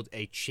build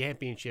a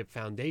championship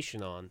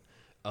foundation on?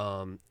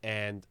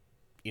 And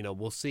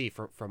we'll see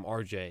from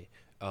RJ,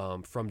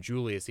 from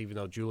Julius, even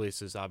though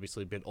Julius is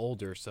obviously a bit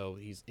older, so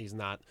he's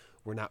not.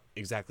 We're not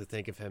exactly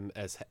think of him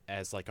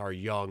as like our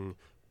young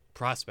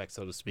prospect,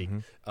 so to speak.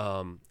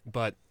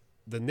 But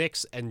the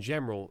Knicks in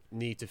general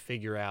need to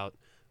figure out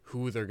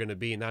who they're going to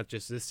be, not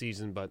just this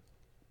season, but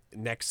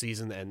next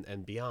season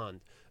and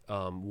beyond.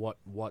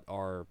 What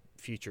our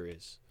future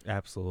is.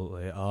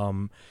 Absolutely.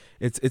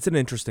 It's an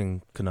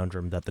interesting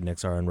conundrum that the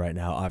Knicks are in right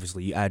now.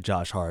 Obviously, you add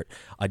Josh Hart.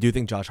 I do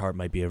think Josh Hart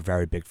might be a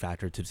very big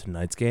factor to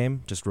tonight's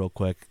game. Just real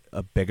quick,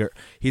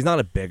 he's not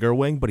a bigger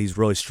wing, but he's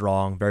really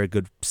strong, very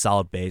good,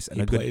 solid base, and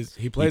he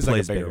plays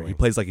like a bigger wing. He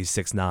plays like he's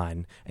 6'9",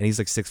 and he's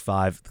like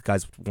 6'5". The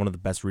guy's one of the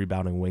best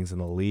rebounding wings in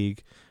the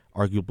league,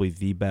 arguably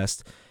the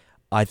best.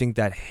 I think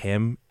that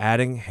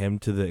adding him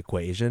to the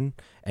equation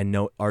and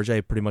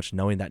RJ pretty much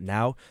knowing that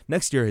now,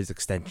 next year his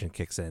extension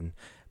kicks in,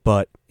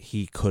 but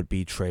he could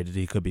be traded,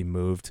 he could be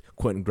moved.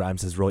 Quentin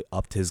Grimes has really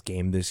upped his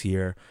game this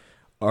year.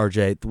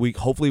 RJ,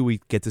 hopefully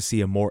we get to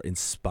see a more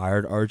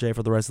inspired RJ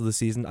for the rest of the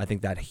season. I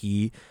think that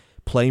he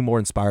playing more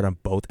inspired on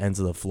both ends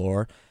of the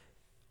floor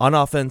On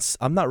offense,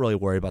 I'm not really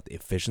worried about the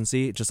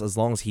efficiency. Just as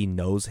long as he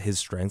knows his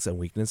strengths and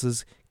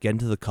weaknesses, getting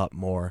to the cup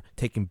more,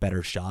 taking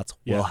better shots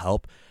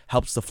will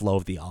helps the flow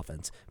of the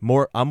offense.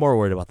 I'm more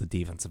worried about the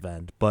defensive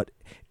end. But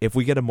if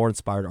we get a more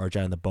inspired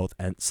RJ on the both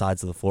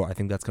sides of the floor, I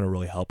think that's going to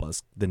really help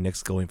us, the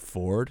Knicks, going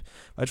forward.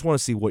 I just want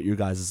to see what your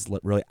guys'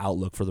 really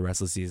outlook for the rest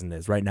of the season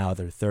is. Right now,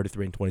 they're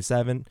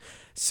 33-27,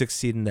 6th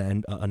seed in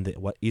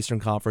the Eastern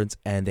Conference,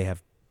 and they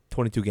have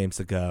 22 games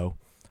to go,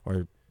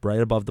 or right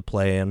above the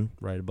play-in,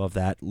 right above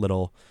that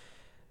little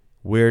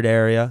weird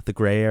area, the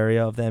gray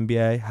area of the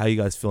NBA. How you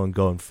guys feeling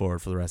going forward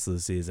for the rest of the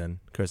season?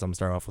 Chris, I'm going to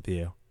start off with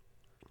you.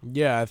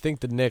 Yeah, I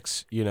think the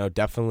Knicks,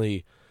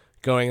 definitely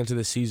going into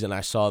the season,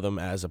 I saw them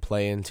as a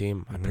play-in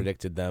team. I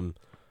predicted them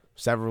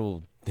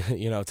several,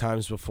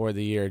 times before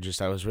the year.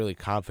 I was really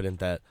confident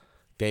that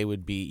they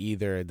would be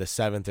either the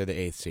 7th or the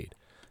 8th seed.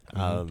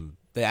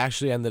 They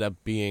actually ended up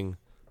being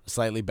a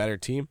slightly better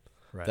team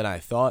than I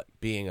thought,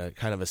 being a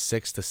kind of a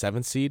 6th to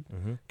 7th seed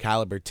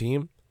caliber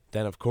team.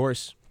 Then, of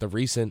course, the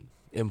recent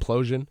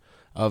implosion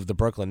of the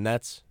Brooklyn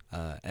Nets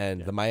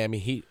and the Miami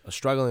Heat,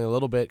 struggling a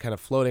little bit, kind of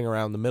floating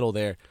around the middle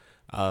there,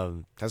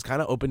 has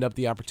kind of opened up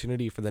the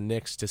opportunity for the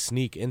Knicks to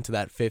sneak into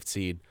that 5th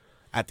seed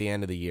at the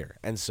end of the year.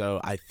 And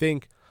so I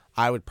think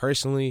I would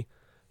personally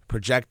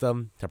project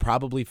them to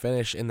probably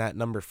finish in that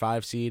number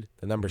 5 seed,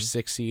 the number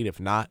 6 seed, if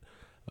not.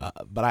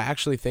 But I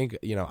actually think,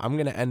 I'm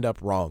going to end up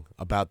wrong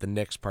about the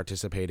Knicks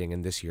participating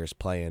in this year's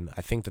play-in.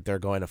 I think that they're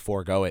going to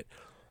forego it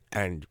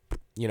and,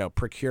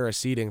 procure a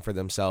seeding for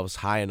themselves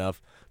high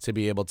enough to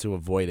be able to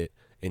avoid it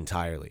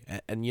entirely.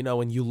 And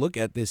when you look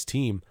at this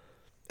team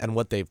and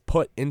what they've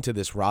put into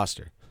this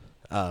roster,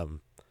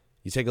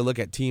 you take a look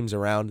at teams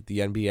around the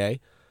NBA.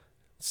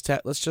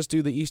 Let's just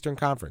do the Eastern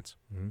Conference.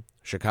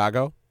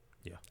 Chicago,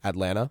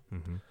 Atlanta.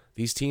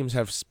 These teams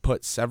have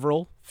put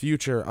several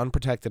future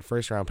unprotected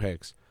first-round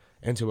picks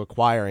into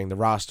acquiring the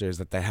rosters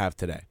that they have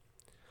today.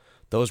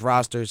 Those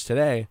rosters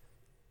today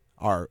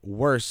are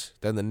worse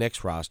than the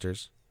Knicks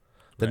rosters.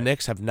 The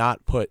Knicks have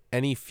not put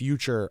any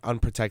future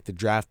unprotected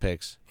draft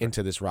picks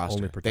into this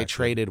roster. They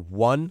traded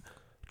one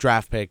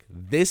draft pick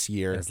this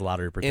year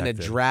in a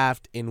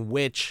draft in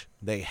which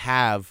they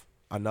have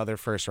another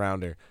first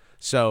rounder.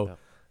 So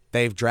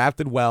they've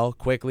drafted well,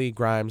 quickly,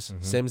 Grimes,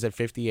 Sims at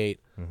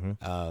 58.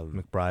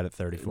 McBride at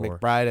 34.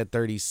 McBride at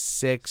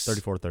 36.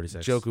 34,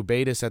 36. Joku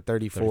Batis at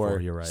 34.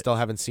 You're right. Still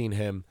haven't seen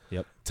him.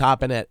 Yep.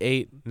 Toppin at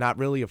 8. Not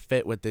really a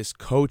fit with this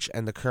coach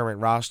and the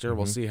current roster.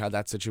 We'll see how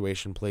that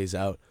situation plays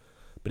out.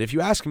 But if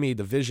you ask me,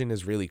 the vision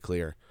is really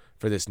clear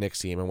for this Knicks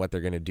team and what they're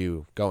going to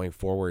do going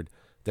forward.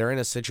 They're in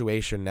a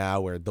situation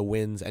now where the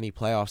wins, any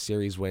playoff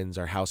series wins,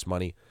 are house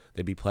money.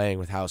 They'd be playing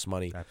with house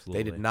money.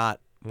 Absolutely. They did not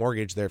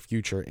mortgage their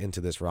future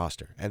into this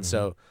roster. And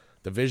so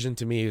the vision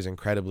to me is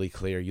incredibly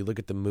clear. You look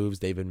at the moves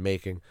they've been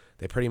making,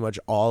 they pretty much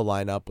all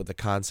line up with the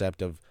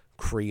concept of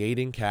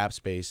creating cap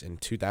space in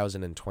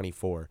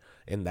 2024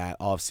 in that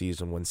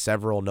offseason when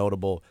several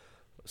notable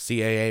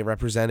CAA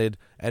represented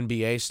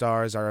NBA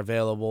stars are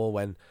available,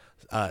 when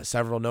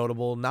several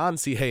notable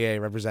non-CAA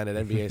represented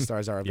NBA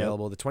stars are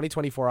available. The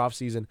 2024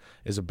 offseason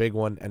is a big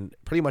one, and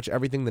pretty much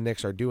everything the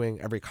Knicks are doing,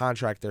 every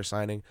contract they're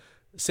signing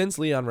since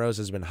Leon Rose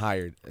has been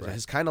hired,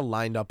 has kind of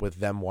lined up with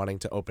them wanting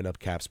to open up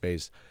cap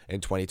space in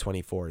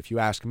 2024. If you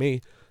ask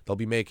me, they'll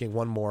be making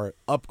one more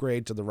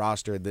upgrade to the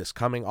roster this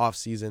coming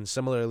offseason,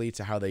 similarly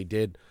to how they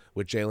did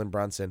with Jalen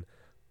Brunson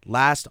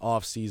last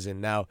offseason.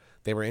 Now,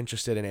 they were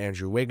interested in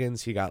Andrew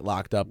Wiggins. He got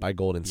locked up by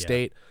Golden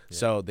State,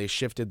 so they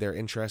shifted their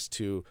interest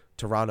to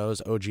Toronto's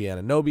OG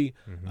Anunoby.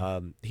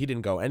 He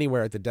didn't go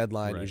anywhere at the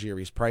deadline.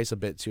 Ujiri's price a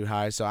bit too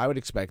high, so I would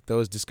expect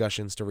those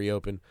discussions to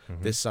reopen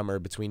this summer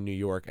between New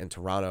York and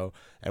Toronto.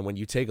 And when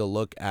you take a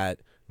look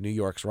at New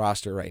York's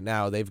roster right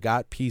now, they've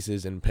got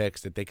pieces and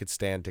picks that they could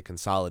stand to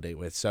consolidate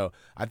with. So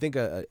I think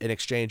an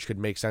exchange could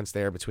make sense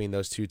there between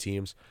those two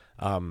teams.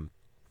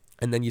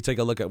 And then you take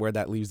a look at where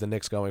that leaves the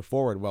Knicks going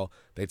forward. Well,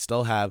 they'd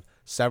still have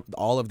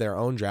all of their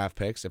own draft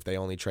picks if they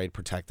only trade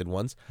protected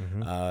ones.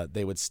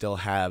 They would still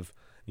have,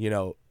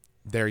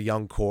 their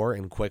young core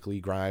in Quickly,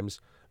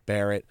 Grimes,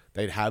 Barrett.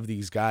 They'd have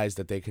these guys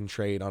that they can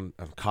trade on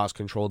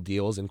cost-controlled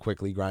deals in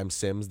Quickly, Grimes,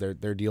 Sims.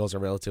 Their deals are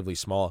relatively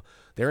small.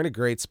 They're in a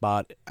great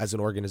spot as an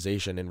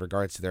organization in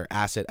regards to their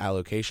asset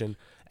allocation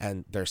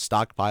and their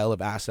stockpile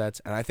of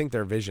assets. And I think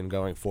their vision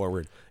going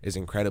forward is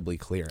incredibly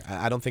clear.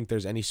 I don't think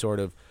there's any sort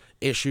of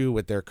issue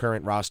with their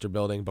current roster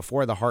building.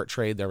 Before the Hart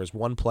trade, there was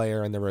one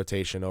player in the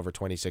rotation over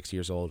 26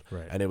 years old,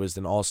 and it was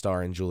an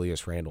all-star in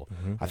Julius Randle.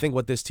 I think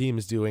what this team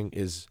is doing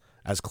is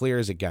as clear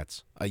as it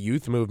gets. A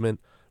youth movement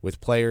with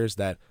players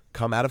that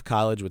come out of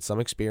college with some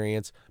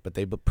experience, but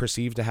they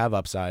perceive to have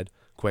upside.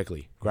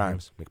 Quickly,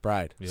 Grimes,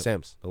 McBride,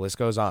 Sims, the list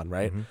goes on,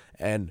 right?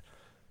 And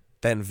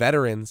then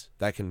veterans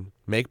that can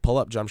make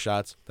pull-up jump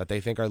shots that they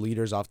think are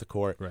leaders off the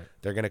court.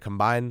 They're going to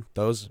combine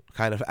those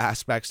kind of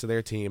aspects to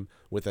their team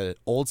with an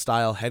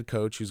old-style head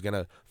coach who's going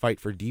to fight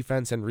for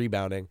defense and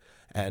rebounding.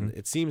 And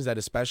it seems that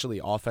especially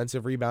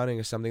offensive rebounding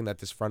is something that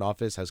this front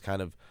office has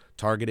kind of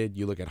targeted.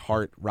 You look at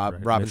Hart,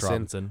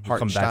 Robinson,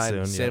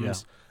 Hartenstein,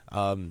 Sims.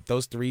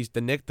 Those three,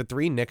 the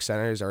three Knicks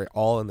centers are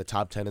all in the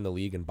top 10 in the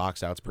league in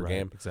box outs per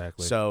game.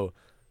 Exactly. So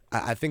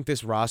I think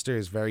this roster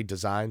is very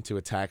designed to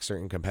attack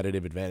certain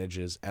competitive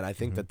advantages, and I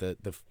think that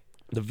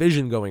the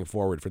vision going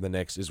forward for the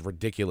Knicks is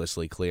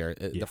ridiculously clear.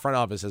 The front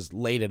office has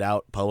laid it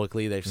out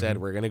publicly. They've said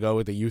we're going to go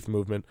with the youth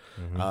movement.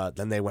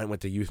 Then they went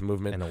with the youth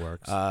movement, and it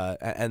works.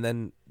 And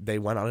then they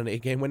went on an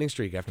 8-game winning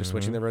streak after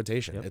switching their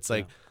rotation. It's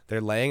like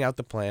they're laying out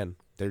the plan.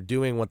 They're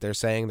doing what they're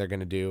saying they're going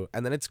to do,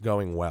 and then it's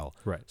going well.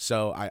 Right.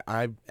 So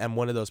I am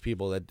one of those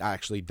people that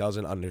actually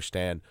doesn't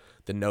understand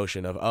the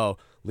notion of, oh,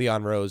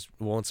 Leon Rose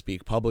won't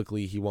speak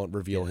publicly. He won't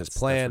reveal his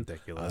plan. That's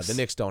ridiculous. The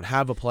Knicks don't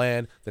have a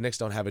plan. The Knicks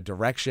don't have a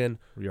direction.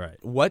 You're right.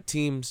 What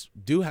teams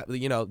do have?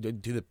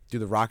 Do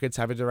the Rockets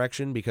have a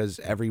direction because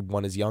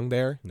everyone is young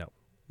there?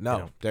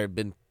 No. They've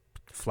been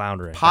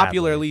floundering,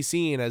 popularly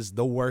seen as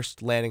the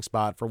worst landing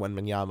spot for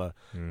Wembanyama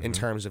in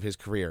terms of his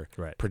career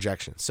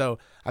projection. So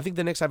I think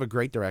the Knicks have a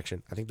great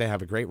direction. I think they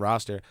have a great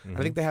roster.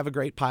 I think they have a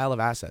great pile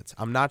of assets.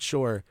 I'm not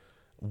sure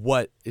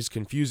what is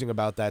confusing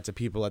about that to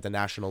people at the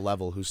national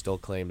level who still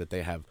claim that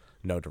they have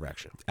no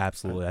direction.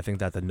 Absolutely. I think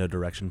that the no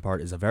direction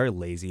part is a very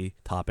lazy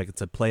topic.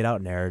 It's a played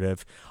out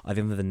narrative. I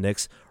think that the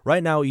Knicks,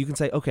 right now, you can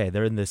say, okay,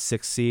 they're in the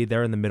 6th seed.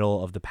 They're in the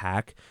middle of the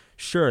pack.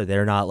 Sure,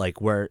 they're not like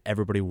where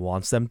everybody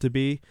wants them to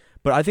be.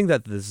 But I think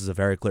that this is a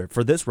very clear,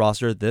 for this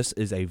roster, this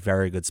is a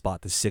very good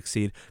spot, the 6th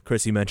seed.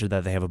 Chris, you mentioned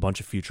that they have a bunch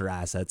of future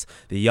assets.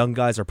 The young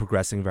guys are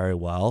progressing very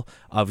well.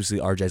 Obviously,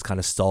 RJ's kind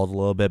of stalled a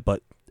little bit,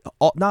 but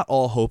not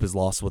all hope is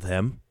lost with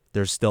him.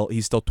 He's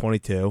still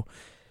 22.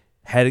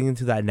 Heading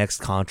into that next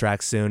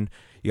contract soon.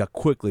 You got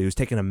Quickly, who's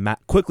taking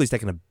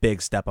a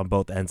big step on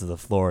both ends of the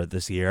floor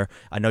this year.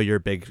 I know you're a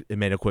big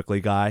Emmanuel Quickly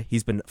guy.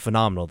 He's been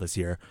phenomenal this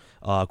year.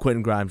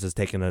 Quentin Grimes has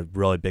taken a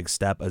really big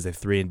step as a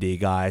 3-and-D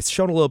guy. He's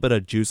shown a little bit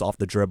of juice off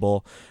the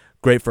dribble.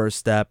 Great first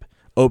step.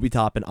 Obi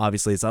Toppin,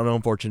 obviously, it's an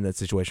unfortunate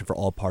situation for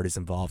all parties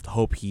involved.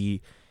 Hope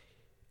he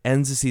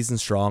ends the season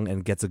strong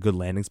and gets a good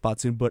landing spot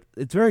soon. But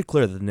it's very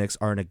clear that the Knicks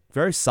are in a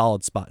very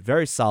solid spot.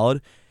 Very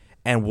solid.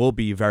 And will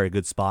be a very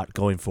good spot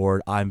going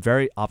forward. I'm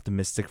very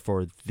optimistic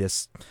for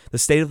the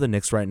state of the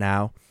Knicks right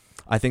now.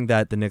 I think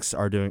that the Knicks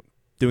are doing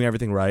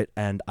everything right,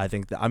 and I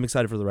think that I'm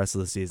excited for the rest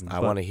of the season. I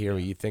want to hear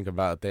what you think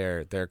about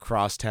their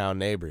crosstown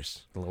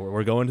neighbors.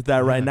 We're going to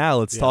that right now.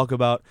 Let's talk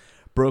about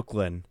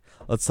Brooklyn.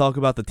 Let's talk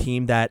about the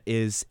team that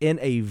is in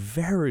a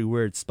very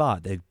weird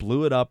spot. They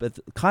blew it up at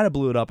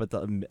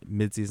the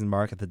midseason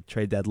mark at the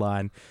trade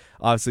deadline.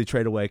 Obviously,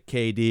 trade away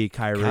KD,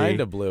 Kyrie.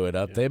 Kind of blew it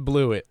up. They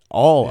blew it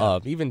all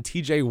up. Even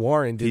TJ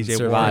Warren didn't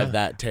survive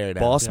that teardown.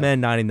 Bossman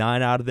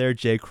 99 out of there.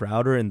 Jay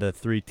Crowder in the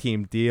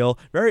 3-team deal.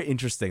 Very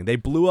interesting. They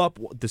blew up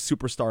the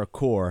superstar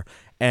core,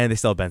 and they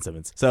still have Ben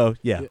Simmons. So,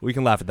 we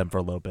can laugh at them for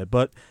a little bit.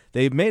 But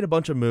they made a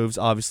bunch of moves.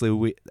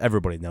 Obviously,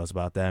 everybody knows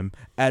about them.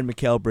 Add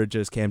Mikal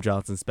Bridges, Cam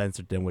Johnson,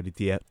 Spencer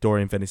Dinwiddie,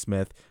 Dorian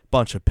Finney-Smith.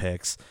 Bunch of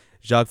picks.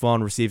 Jacques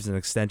Vaughn receives an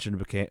extension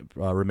to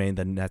remain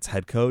the Nets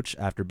head coach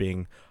after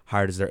being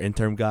hired as their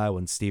interim guy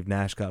when Steve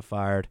Nash got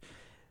fired.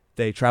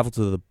 They traveled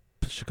to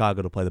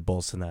Chicago to play the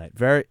Bulls tonight.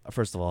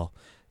 First of all,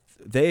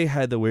 they've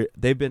had the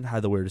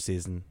weirdest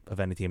season of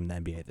any team in the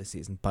NBA this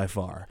season by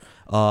far.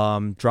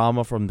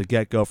 Drama from the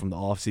get-go, from the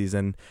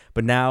offseason,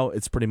 but now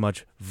it's pretty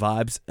much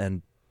vibes,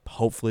 and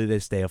hopefully they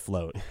stay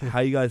afloat.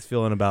 How you guys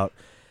feeling about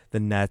the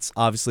Nets?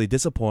 Obviously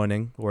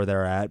disappointing where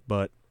they're at,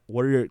 but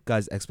what are your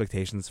guys'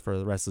 expectations for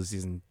the rest of the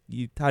season?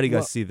 How do you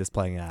guys see this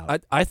playing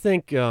out? I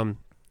think,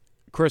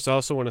 Chris, I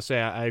also want to say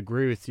I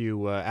agree with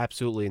you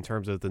absolutely in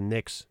terms of the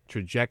Knicks'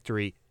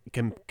 trajectory.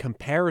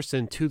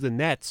 Comparison to the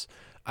Nets,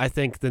 I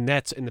think the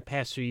Nets in the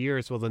past few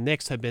years, the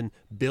Knicks have been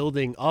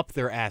building up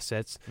their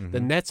assets. The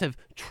Nets have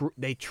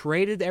they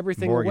traded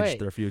everything Mortgaged away.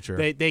 Their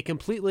future. They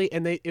completely,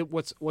 and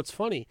what's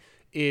funny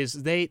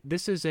is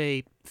this is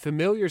a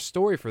familiar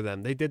story for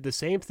them. They did the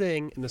same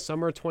thing in the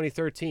summer of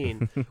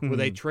 2013 where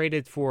they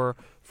traded for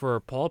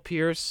Paul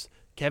Pierce,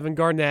 Kevin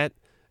Garnett,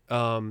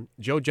 Jason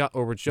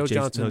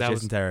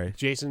Terry.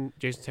 Jason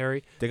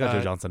Terry. They got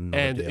Joe Johnson.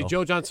 And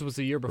Joe Johnson was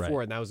the year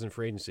before, and that was in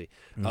free agency.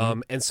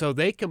 And so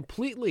they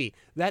completely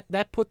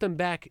that put them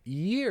back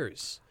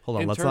years. Hold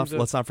on,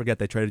 let's not forget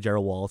they traded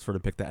Gerald Wallace for the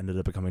pick that ended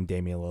up becoming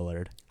Damian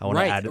Lillard. I want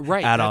to add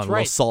on a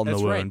little salt in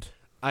the wound.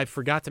 I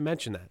forgot to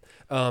mention that.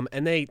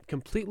 And they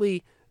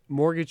completely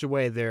mortgaged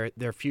away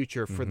their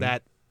future for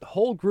that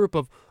whole group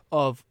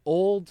of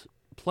old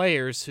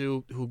players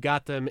who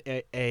got them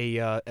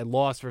a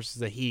loss versus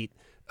the Heat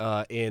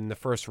in the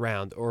first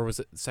round, or was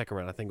it the second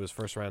round? I think it was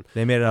first round.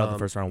 They made it out of the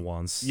first round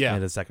once. Yeah,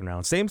 made the second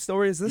round. Same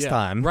story as this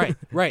time.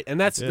 Right, and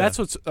that's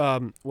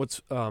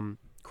what's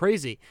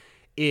crazy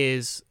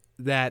is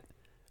that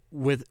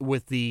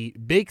with the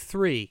big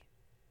three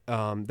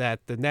that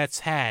the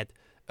Nets had.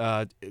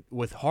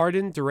 With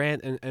Harden,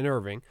 Durant, and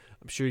Irving,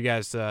 I'm sure you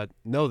guys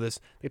know this.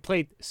 They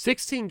played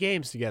 16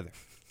 games together.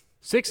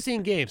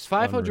 16 games,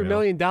 $500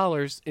 million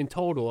in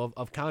total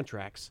of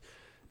contracts.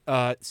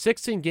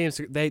 16 games.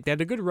 They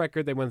had a good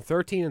record. They won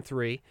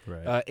 13-3,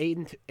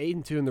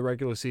 8-2 in the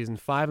regular season,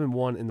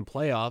 5-1 in the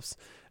playoffs.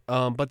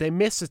 But they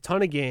missed a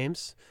ton of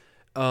games.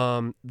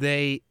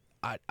 They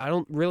I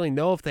don't really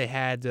know if they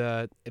had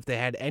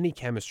any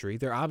chemistry.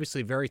 They're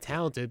obviously very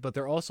talented, but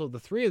they're also, the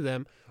three of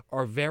them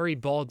are very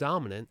ball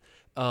dominant.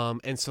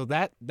 And so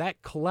that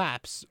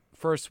collapse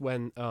first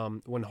when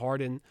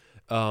Harden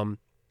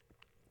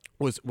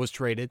was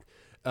traded,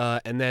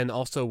 and then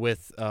also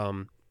with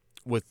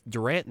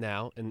Durant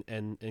now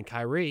and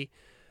Kyrie,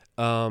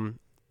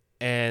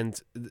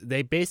 and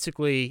they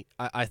basically,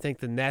 I think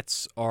the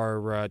Nets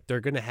are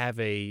they're going to have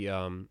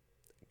a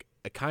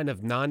kind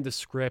of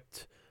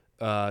nondescript,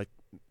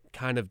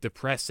 kind of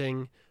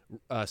depressing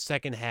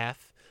second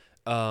half,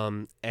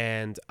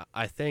 and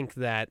I think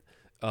that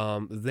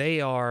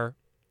they are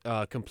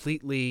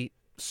completely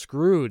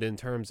screwed in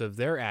terms of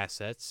their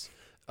assets.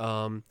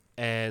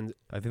 And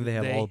I think they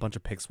have all a bunch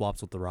of pick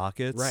swaps with the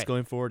Rockets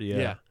going forward.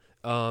 Yeah.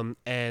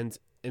 And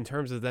in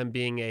terms of them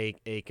being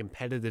a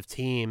competitive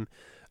team,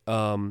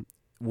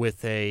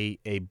 with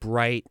a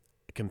bright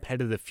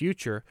competitive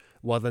future,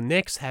 while the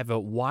Knicks have a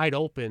wide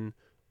open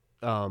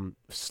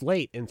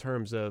slate in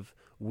terms of,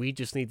 we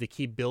just need to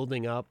keep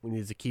building up. We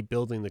need to keep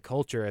building the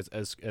culture,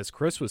 as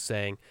Chris was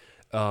saying.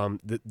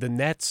 The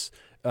Nets,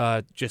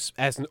 just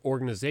as an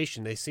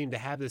organization, they seem to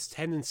have this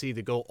tendency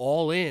to go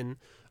all in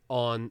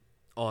on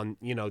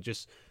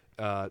just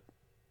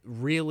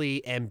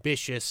really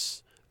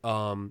ambitious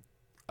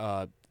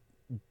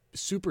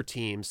super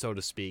teams, so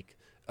to speak,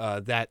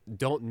 that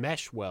don't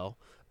mesh well,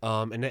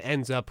 and it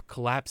ends up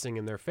collapsing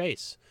in their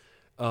face.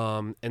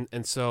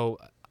 And so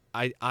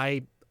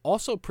I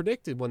also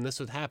predicted when this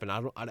would happen.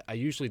 I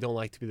usually don't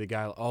like to be the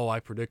guy, I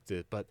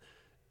predicted, but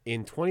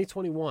in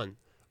 2021,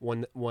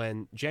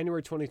 when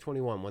January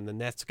 2021, when the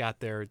Nets got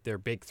their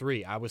big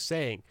three, I was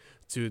saying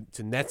to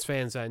Nets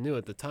fans I knew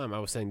at the time, I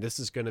was saying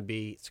it's going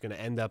to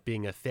end up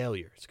being a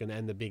failure. It's going to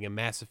end up being a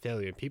massive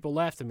failure. And people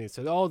laughed at me and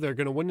said, they're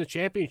going to win the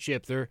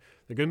championship. They're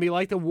going to be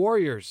like the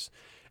Warriors.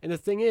 And the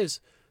thing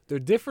is, they're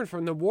different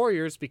from the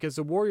Warriors because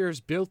the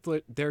Warriors built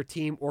their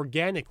team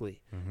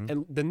organically. Mm-hmm.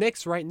 And the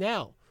Knicks right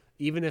now,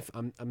 even if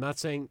I'm not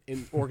saying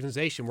in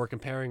organization we're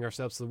comparing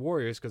ourselves to the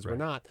Warriors, because we're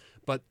not,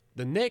 but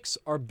the Knicks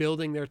are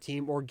building their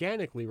team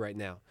organically right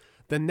now.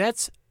 The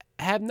Nets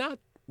have not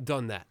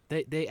done that.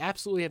 They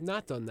absolutely have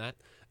not done that.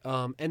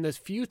 And there's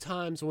few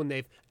times when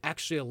they've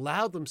actually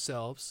allowed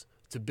themselves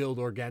to build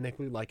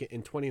organically, like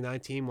in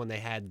 2019 when they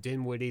had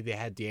Dinwiddie, they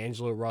had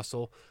D'Angelo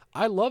Russell.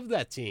 I loved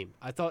that team.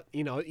 I thought,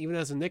 even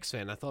as a Knicks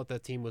fan, I thought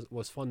that team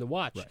was fun to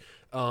watch.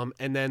 Right.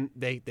 And then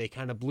they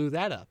kind of blew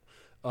that up.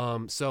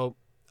 So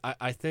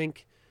I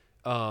think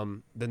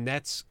the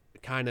Nets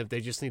they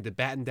just need to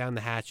batten down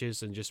the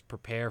hatches and just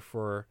prepare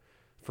for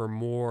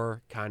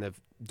more kind of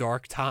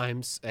dark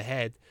times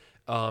ahead.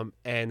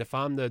 And if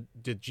I'm the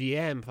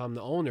GM, if I'm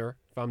the owner,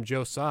 if I'm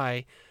Joe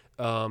Tsai,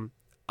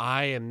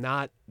 I am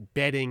not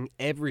betting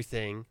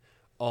everything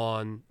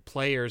on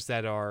players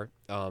that are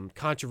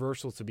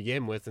controversial to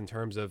begin with in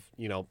terms of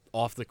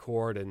off the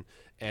court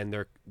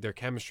and their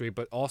chemistry,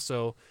 but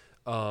also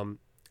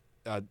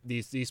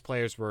these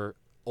players were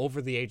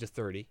over the age of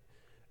 30.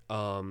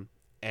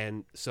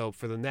 And so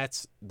for the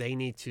Nets, they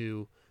need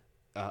to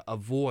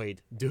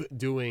avoid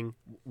doing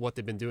what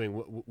they've been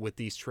doing with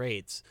these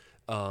trades,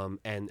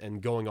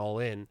 and going all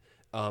in.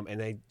 And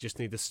they just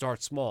need to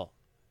start small,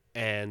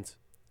 and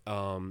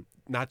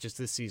not just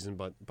this season,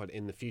 but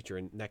in the future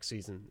and next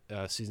season,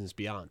 seasons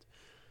beyond.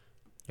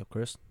 Yep,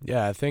 Chris?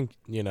 Yeah, I think,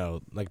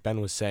 like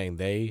Ben was saying,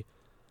 they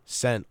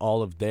sent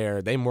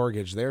they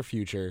mortgaged their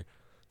future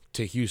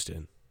to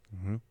Houston.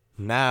 Mm-hmm.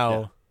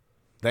 Now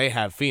they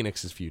have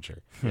Phoenix's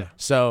future. Yeah.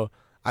 So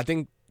I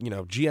think,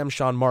 GM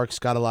Sean Marks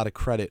got a lot of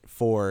credit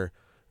for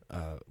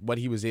what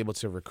he was able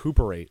to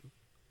recuperate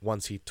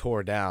once he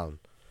tore down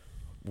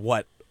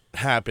what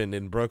happened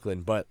in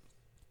Brooklyn. But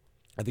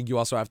I think you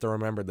also have to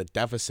remember the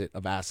deficit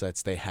of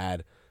assets they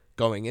had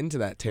going into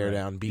that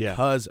teardown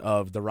because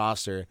of the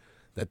roster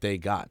that they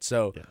got.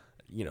 So,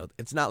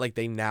 it's not like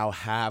they now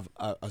have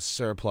a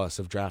surplus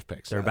of draft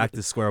picks. They're back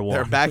to square one.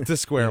 They're back to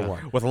square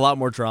one. With a lot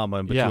more drama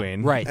in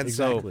between. Yeah, right, and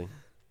exactly. So,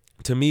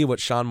 to me, what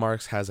Sean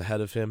Marks has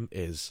ahead of him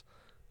is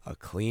a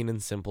clean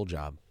and simple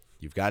job.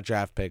 You've got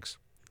draft picks.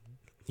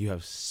 You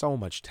have so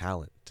much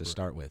talent to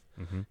start with.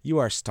 Mm-hmm. You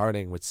are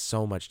starting with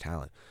so much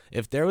talent.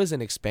 If there was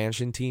an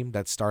expansion team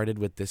that started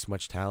with this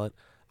much talent,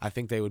 I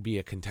think they would be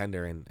a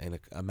contender in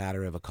a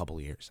matter of a couple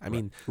of years. I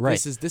mean,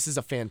 this is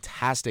a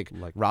fantastic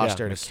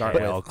roster to start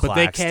with. But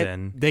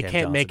they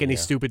can't make any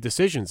stupid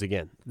decisions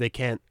again. They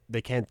can't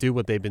do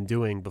what they've been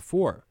doing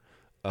before.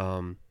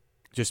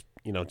 Just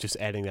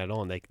adding that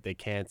on. They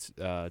can't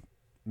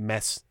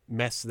mess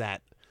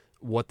that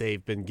what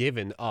they've been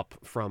given up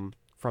from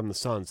the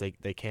Suns.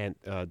 They can't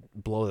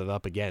blow that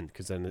up again,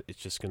 because then it's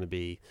just going to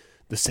be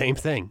the same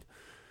thing.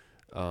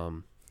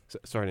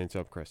 Sorry to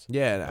interrupt, Chris.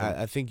 Yeah,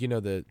 I think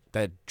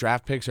that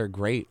draft picks are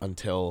great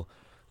until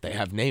they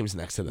have names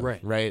next to them,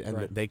 right?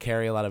 And they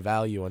carry a lot of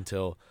value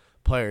until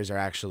players are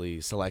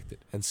actually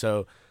selected. And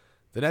so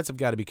the Nets have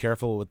got to be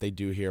careful with what they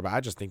do here, but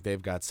I just think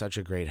they've got such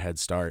a great head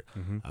start.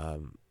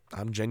 Mm-hmm.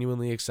 I'm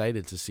genuinely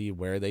excited to see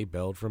where they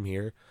build from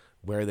here,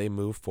 where they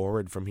move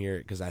forward from here,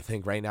 because I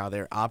think right now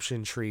their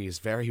option tree is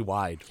very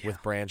wide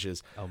with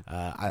branches.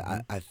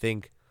 I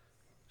think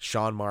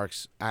Sean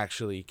Marks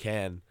actually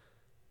can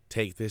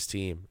take this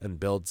team and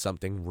build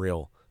something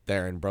real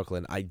there in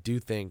Brooklyn. I do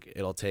think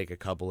it'll take a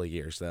couple of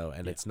years, though,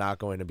 and it's not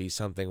going to be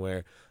something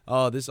where,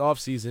 this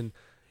offseason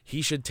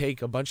he should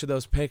take a bunch of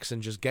those picks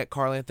and just get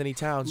Karl Anthony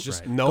Towns.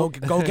 Just go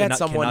get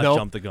someone. Cannot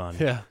jump the gun.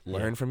 Yeah.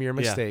 Learn from your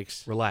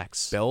mistakes.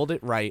 Relax. Build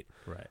it right.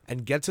 Right.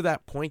 And get to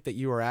that point that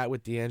you were at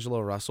with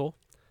D'Angelo Russell,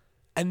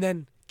 and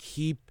then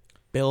keep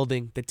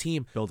building the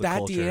team. That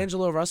culture.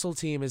 D'Angelo Russell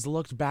team is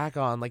looked back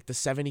on like the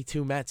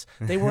 72 Mets.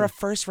 They were a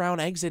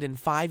first-round exit in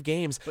 5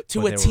 games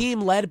to a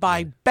team led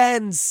by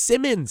Ben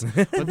Simmons.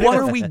 What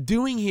are we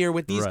doing here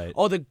with these? Right.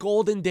 The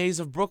golden days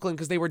of Brooklyn,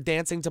 because they were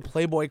dancing to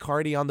Playboy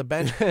Cardi on the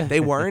bench.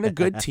 They weren't a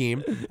good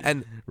team,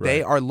 and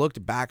they are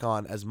looked back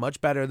on as much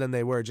better than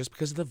they were just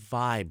because of the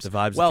vibes. The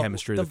vibes, the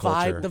chemistry, the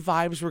culture. The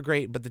vibes were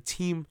great, but the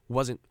team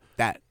wasn't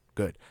that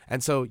good.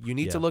 And so you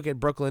need to look at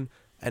Brooklyn,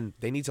 and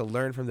they need to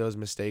learn from those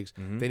mistakes.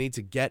 They need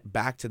to get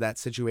back to that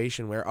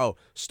situation where,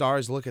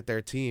 stars look at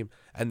their team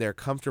and they're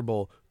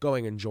comfortable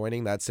going and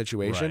joining that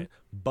situation. Right.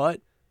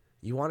 But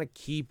you want to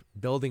keep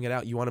building it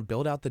out. You want to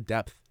build out the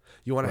depth.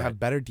 You want to have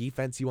better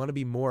defense. You want to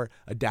be more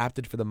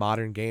adapted for the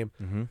modern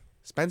game.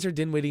 Spencer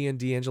Dinwiddie and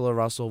D'Angelo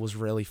Russell was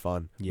really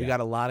fun. We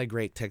got a lot of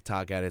great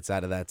TikTok edits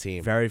out of that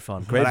team. Very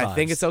fun. Great But vibes. I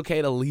think it's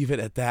okay to leave it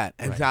at that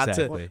and not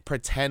exactly. to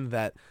pretend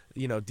that,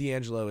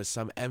 D'Angelo is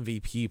some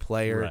MVP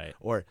player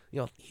or,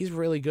 he's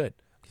really good.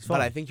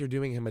 But I think you're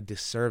doing him a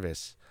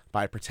disservice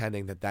by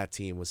pretending that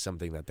team was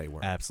something that they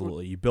weren't.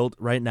 Absolutely. You build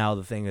right now.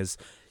 The thing is,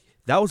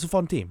 that was a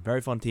fun team.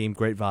 Very fun team.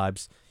 Great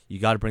vibes. You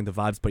got to bring the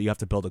vibes, but you have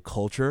to build a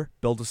culture,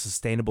 build a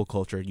sustainable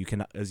culture. You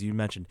can, as you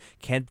mentioned,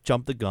 can't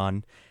jump the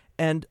gun.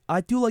 And I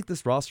do like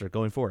this roster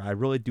going forward. I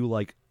really do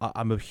like.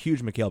 I'm a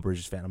huge Mikal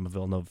Bridges fan. I'm a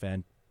Villanova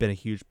fan. Been a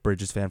huge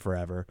Bridges fan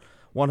forever.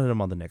 Wanted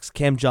him on the Knicks.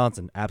 Cam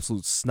Johnson,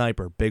 absolute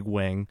sniper, big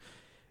wing.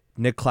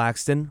 Nick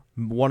Claxton,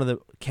 one of the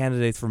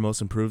candidates for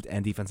most improved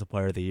and defensive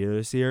player of the year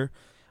this year,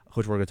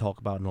 which we're going to talk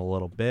about in a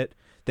little bit.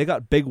 They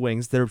got big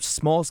wings. Their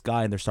smallest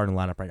guy in their starting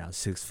lineup right now is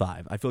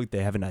 6'5". I feel like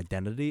they have an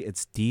identity.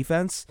 It's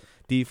defense,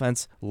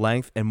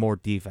 length, and more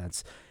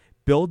defense.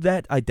 Build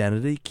that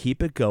identity.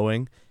 Keep it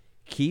going.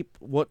 Keep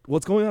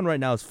what's going on right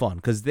now is fun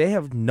because they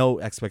have no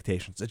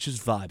expectations. It's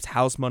just vibes,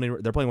 house money.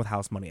 They're playing with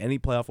house money. Any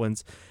playoff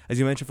wins, as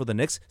you mentioned for the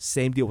Knicks,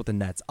 same deal with the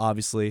Nets.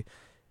 Obviously,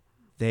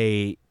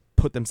 they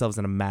put themselves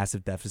in a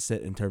massive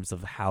deficit in terms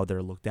of how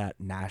they're looked at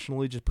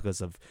nationally, just because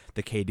of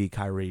the KD,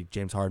 Kyrie,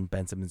 James Harden,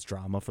 Ben Simmons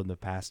drama from the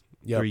past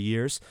 3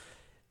 years.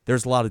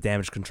 There's a lot of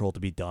damage control to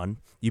be done.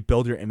 You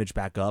build your image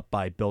back up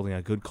by building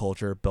a good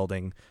culture,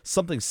 building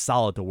something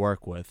solid to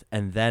work with,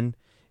 and then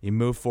you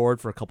move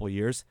forward for a couple of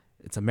years.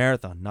 It's a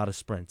marathon, not a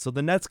sprint. So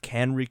the Nets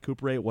can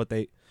recuperate what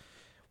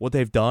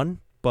they've done,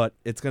 but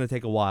it's going to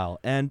take a while.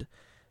 And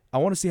I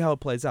want to see how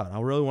it plays out.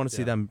 I really want to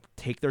see them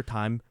take their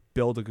time,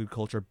 build a good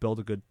culture, build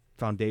a good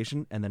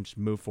foundation, and then just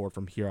move forward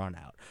from here on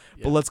out.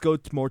 But let's go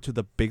more to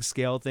the big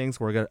scale things.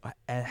 We're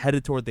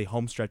headed toward the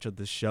home stretch of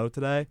this show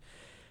today.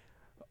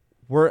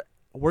 We're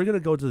going to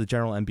go to the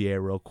general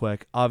NBA real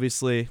quick.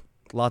 Obviously,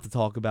 a lot to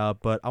talk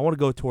about, but I want to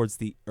go towards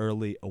the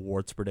early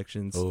awards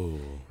predictions.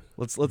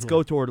 Let's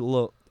go toward a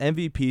little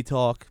MVP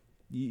talk.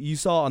 You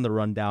saw on the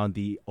rundown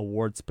the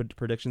awards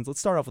predictions.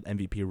 Let's start off with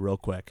MVP real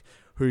quick.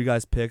 Who are you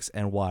guys' picks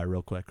and why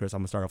real quick? Chris,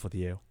 I'm going to start off with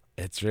you.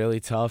 It's really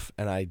tough,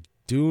 and I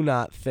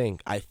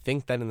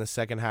think that in the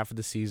second half of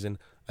the season,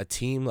 a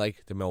team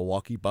like the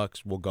Milwaukee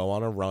Bucks will go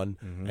on a run,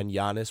 and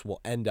Giannis will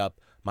end up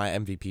my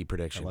MVP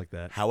prediction. I like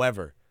that.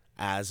 However,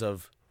 as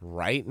of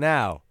right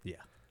now,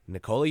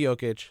 Nikola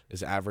Jokic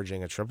is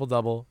averaging a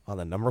triple-double on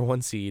the number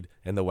 1 seed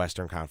in the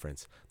Western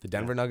Conference. The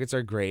Denver Nuggets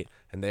are great,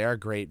 and they are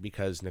great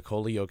because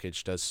Nikola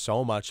Jokic does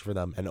so much for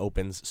them and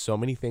opens so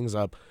many things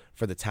up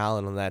for the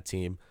talent on that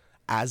team.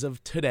 As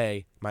of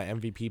today, my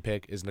MVP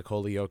pick is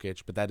Nikola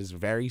Jokic, but that is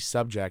very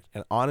subject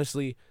and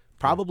honestly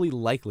probably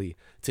likely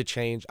to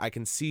change. I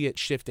can see it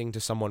shifting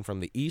to someone from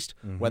the East,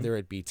 whether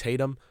it be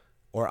Tatum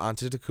or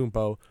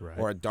Antetokounmpo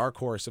or a dark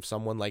horse of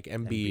someone like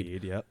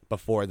Embiid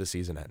before the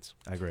season ends.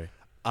 I agree.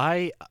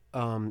 I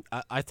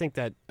think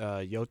that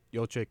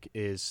Jokic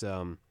is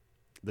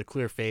the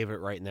clear favorite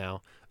right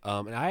now,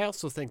 and I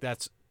also think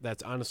that's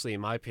honestly, in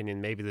my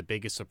opinion, maybe the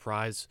biggest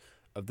surprise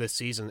of this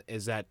season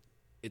is that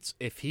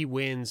if he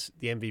wins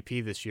the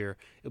MVP this year,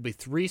 it'll be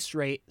 3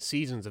 straight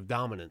seasons of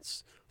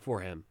dominance for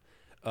him,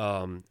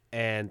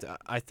 and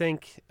I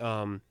think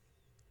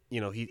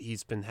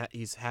he's been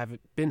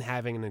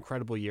having an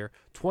incredible year.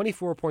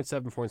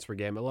 24.7 points per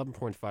game,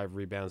 11.5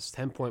 rebounds,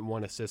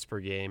 10.1 assists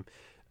per game.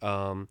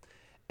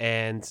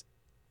 And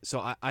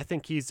so I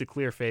think he's the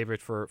clear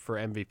favorite for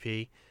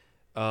MVP.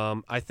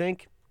 I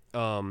think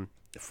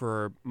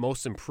for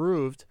most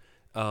improved,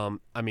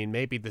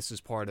 maybe this is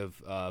part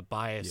of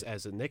bias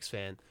as a Knicks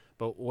fan,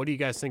 but what do you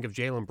guys think of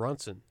Jalen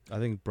Brunson? I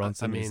think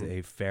Brunson is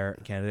a fair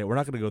candidate. We're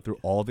not going to go through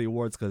all the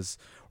awards because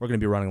we're going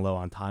to be running low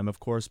on time, of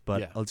course.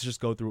 But let's just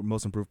go through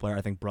most improved player.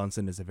 I think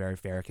Brunson is a very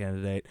fair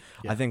candidate.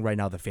 Yeah. I think right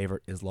now the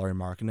favorite is Lauri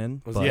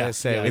Markkanen.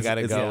 We got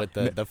to go with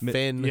the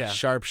Finn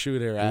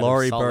sharpshooter.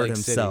 Laurie Bird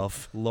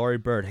himself. Laurie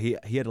Bird. He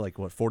had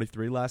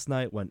 43 last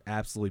night. Went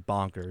absolutely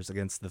bonkers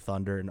against the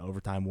Thunder in an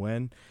overtime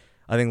win.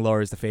 I think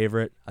Laurie's the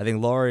favorite. I think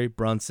Lauri,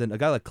 Brunson, a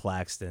guy like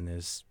Claxton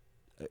is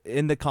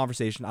in the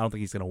conversation. I don't think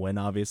he's going to win,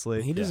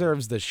 obviously. He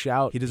deserves the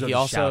shout. He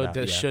also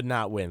should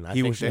not win. I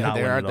think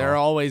there are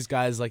always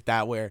guys like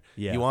that where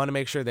you want to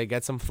make sure they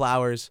get some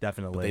flowers.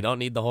 Definitely. But they don't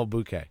need the whole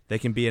bouquet. They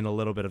can be in a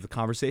little bit of the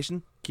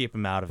conversation. Keep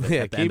them out of it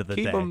at the end of the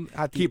day. Keep them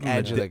at the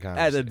edge of the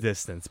conversation. At a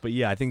distance. But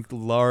I think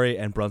Laurie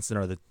and Brunson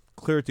are the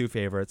clear two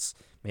favorites.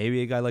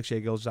 Maybe a guy like Shai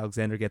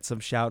Gilgeous-Alexander gets some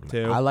shout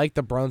too. I like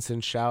the Brunson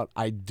shout.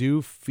 I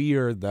do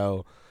fear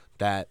though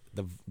that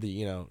the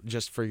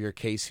just for your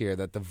case here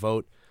that the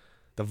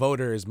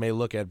voters may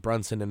look at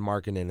Brunson and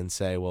Markkanen and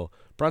say, well,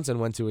 Brunson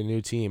went to a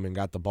new team and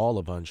got the ball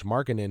a bunch.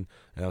 Markkanen,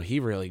 he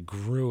really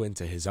grew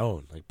into his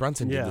own. Like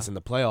Brunson did this in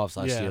the playoffs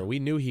last year. We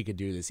knew he could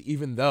do this,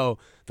 even though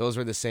those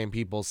were the same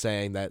people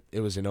saying that it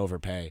was an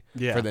overpay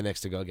for the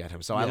Knicks to go get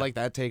him. So I like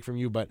that take from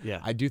you, but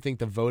I do think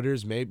the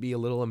voters may be a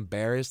little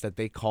embarrassed that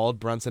they called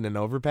Brunson an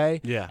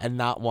overpay and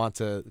not want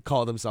to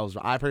call themselves.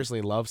 I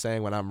personally love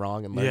saying when I'm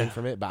wrong and learning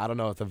from it, but I don't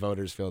know if the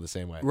voters feel the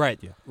same way. Right.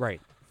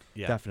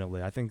 Yeah.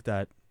 Definitely. I think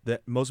that the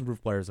most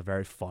improved player is a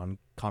very fun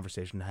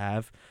conversation to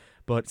have.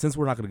 But since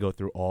we're not going to go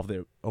through all of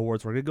the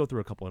awards, we're going to go through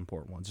a couple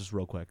important ones just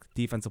real quick.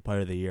 Defensive Player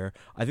of the Year.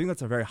 I think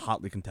that's a very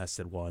hotly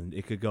contested one.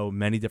 It could go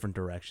many different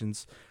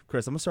directions.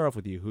 Chris, I'm going to start off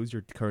with you. Who's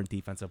your current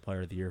Defensive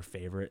Player of the Year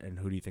favorite, and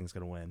who do you think is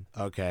going to win?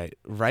 Okay.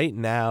 Right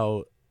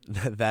now,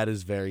 that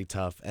is very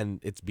tough, and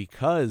it's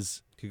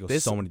because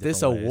this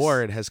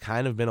award has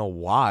kind of been a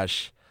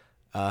wash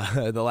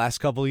the last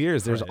couple of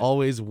years. There's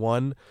always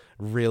one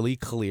really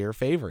clear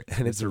favorite,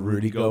 and it's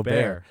Rudy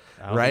Gobert.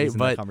 Right?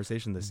 But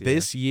conversation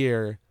this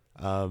year,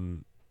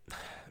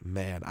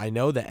 man, I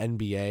know the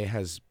NBA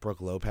has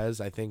Brooke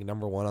Lopez, I think,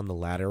 number one on the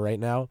ladder right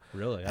now.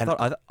 Really? And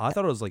I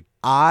thought it was like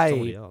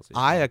somebody else.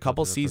 I a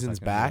couple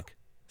seasons back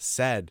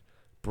said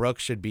Brooke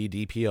should be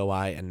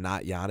DPOI and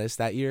not Giannis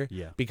that year.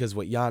 Yeah. Because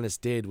what Giannis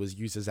did was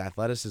use his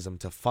athleticism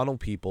to funnel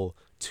people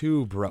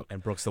to Brooke.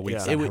 And Brooke's the weak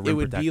side. It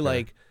would be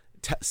like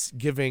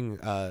giving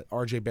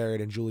R.J.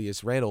 Barrett and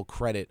Julius Randle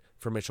credit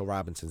for Mitchell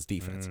Robinson's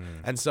defense.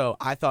 And so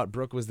I thought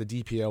Brooke was the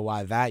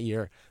DPOY that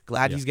year.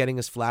 Glad he's getting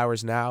his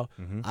flowers now.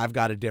 I've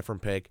got a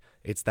different pick.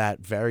 It's that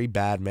very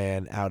bad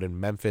man out in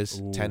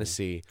Memphis,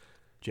 Tennessee.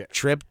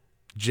 Trip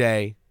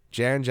J.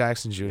 Jaren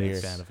Jackson Jr.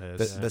 Big fan of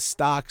his. The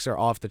stocks are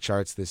off the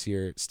charts this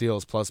year.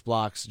 Steals plus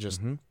blocks,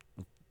 just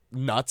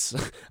nuts,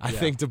 I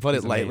think, to put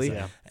it lightly.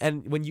 Amazing.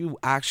 And when you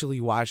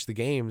actually watch the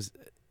games,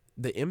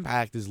 the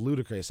impact is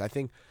ludicrous. I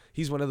think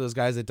he's one of those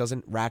guys that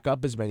doesn't rack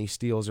up as many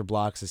steals or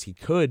blocks as he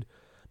could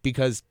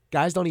because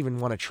guys don't even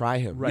want to try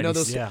him. Right. You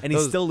know, and he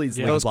still leads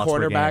those blocks per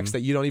quarterbacks game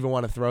that you don't even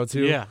want to throw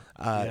to. Yeah.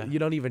 You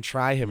don't even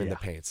try him in the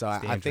paint. So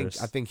I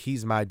think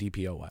he's my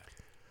DPOY.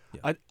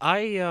 Yeah.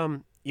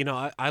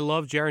 I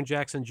love Jaren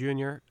Jackson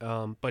Jr.,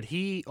 but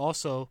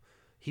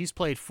he's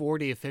played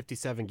 40 of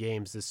 57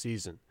 games this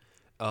season.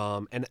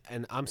 And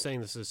I'm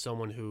saying this as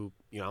someone who,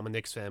 I'm a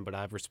Knicks fan, but I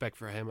have respect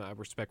for him. I have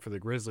respect for the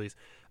Grizzlies.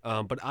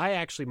 But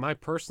my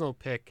personal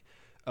pick,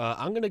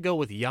 I'm going to go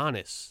with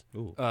Giannis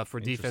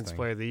for Defensive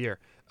Player of the Year.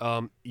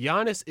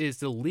 Giannis is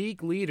the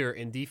league leader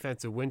in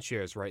defensive win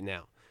shares right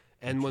now.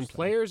 And when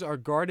players are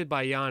guarded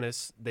by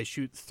Giannis, they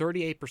shoot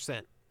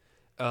 38%.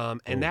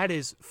 And that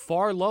is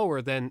far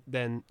lower than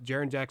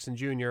Jaren Jackson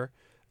Jr.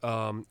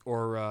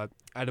 Or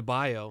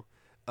Adebayo.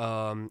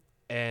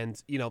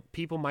 And,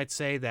 people might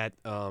say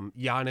that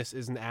Giannis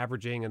isn't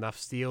averaging enough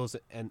steals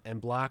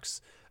and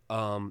blocks.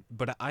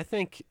 But I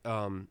think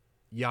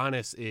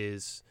Giannis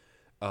is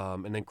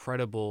an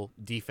incredible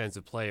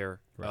defensive player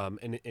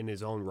in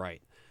his own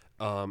right.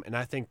 And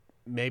I think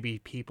maybe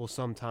people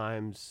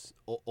sometimes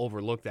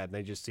overlook that, and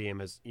they just see him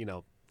as,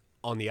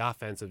 on the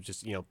offense of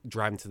just,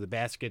 driving to the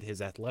basket,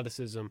 his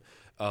athleticism.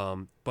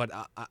 But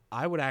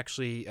I would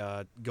actually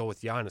go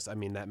with Giannis. I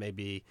mean, that may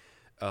be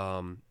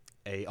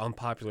a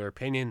unpopular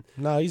opinion.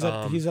 No, he's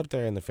up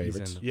there in the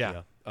favorites.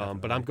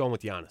 But I'm going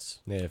with Giannis.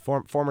 Yeah,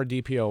 former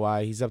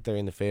DPOY, he's up there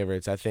in the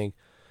favorites. I think,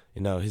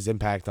 his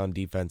impact on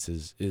defense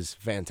is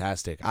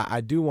fantastic.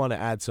 I do want to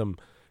add some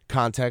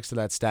context to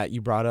that stat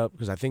you brought up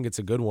because I think it's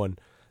a good one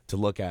to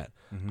look at.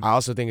 I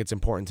also think it's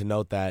important to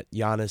note that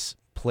Giannis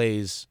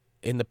plays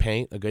in the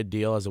paint a good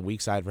deal as a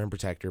weak side rim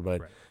protector,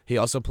 but he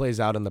also plays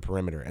out in the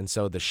perimeter. And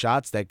so the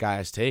shots that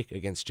guys take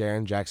against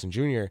Jaren Jackson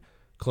Jr.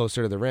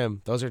 closer to the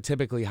rim, those are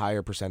typically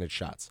higher percentage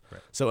shots.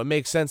 So it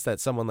makes sense that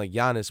someone like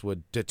Giannis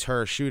would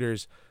deter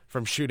shooters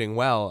from shooting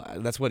well.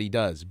 That's what he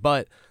does.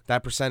 But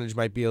that percentage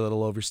might be a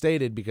little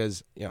overstated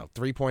because,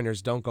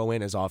 three-pointers don't go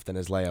in as often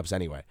as layups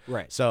anyway.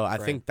 Right. So I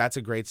think that's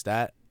a great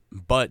stat,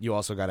 but you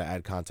also got to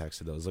add context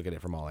to those. Look at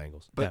it from all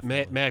angles. But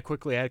may I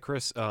quickly add,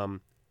 Chris,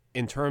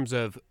 in terms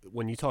of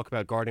when you talk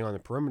about guarding on the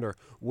perimeter,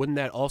 wouldn't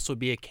that also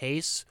be a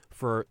case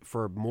for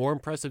more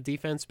impressive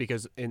defense?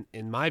 Because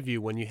in my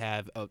view, when you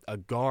have a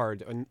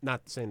guard, and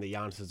not saying that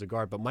Giannis is a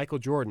guard, but Michael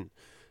Jordan,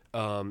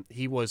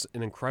 he was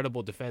an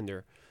incredible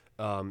defender.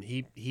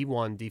 He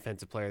won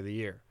Defensive Player of the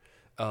Year.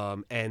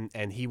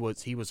 And he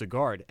was a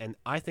guard. And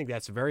I think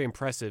that's very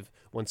impressive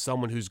when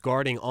someone who's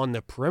guarding on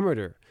the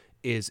perimeter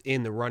is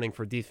in the running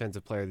for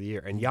Defensive Player of the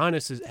Year. And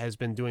Giannis has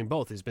been doing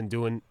both. He's been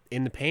doing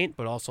in the paint,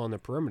 but also on the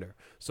perimeter.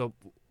 So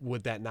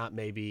would that not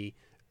maybe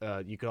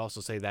you could also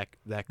say that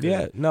could,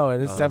 yeah, no,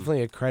 and it's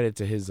definitely a credit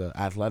to his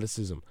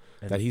athleticism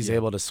that he's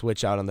able to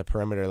switch out on the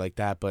perimeter like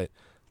that. But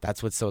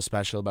that's what's so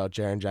special about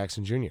Jaren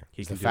Jackson Jr.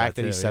 The fact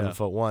that he's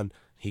 7'1",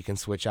 he can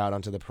switch out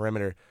onto the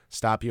perimeter,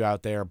 stop you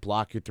out there,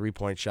 block your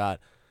three-point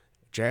shot.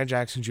 Jaren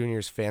Jackson Jr.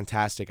 is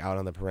fantastic out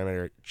on the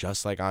perimeter,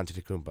 just like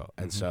Antetokounmpo.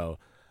 And so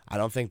I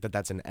don't think that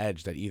that's an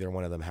edge that either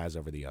one of them has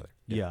over the other.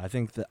 Yeah, I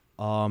think that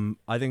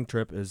I think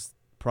Tripp is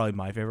probably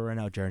my favorite right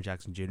now, Jaren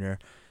Jackson Jr.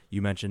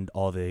 You mentioned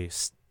all the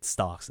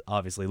stocks.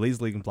 Obviously, leads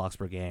the league in blocks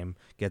per game,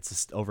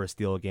 gets over a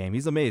steal a game.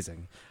 He's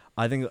amazing.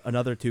 I think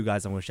another two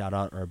guys I'm going to shout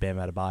out are Bam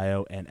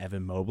Adebayo and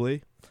Evan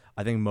Mobley.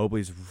 I think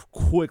Mobley's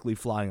quickly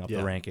flying up the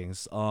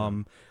rankings.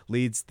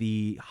 Leads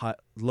the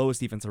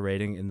lowest defensive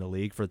rating in the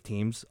league for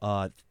teams.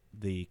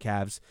 The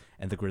Cavs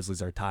and the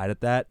Grizzlies are tied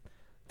at that.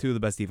 Two of the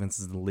best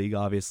defenses in the league,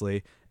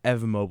 obviously.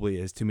 Evan Mobley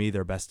is, to me,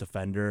 their best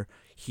defender.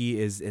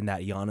 He is in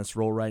that Giannis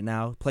role right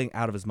now, playing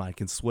out of his mind,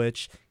 can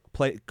switch,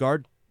 play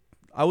guard.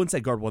 I wouldn't say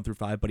guard 1 through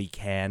 5, but he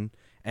can,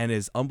 and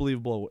is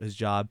unbelievable at his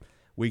job.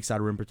 Weak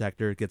side rim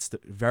protector,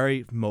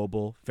 very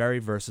mobile, very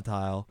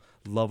versatile.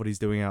 Love what he's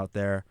doing out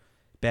there.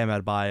 Bam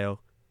Adebayo,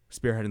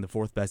 spearheading the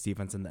fourth best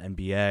defense in the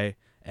NBA,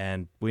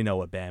 and we know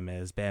what Bam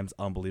is. Bam's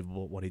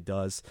unbelievable what he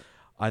does.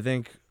 I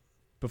think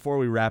before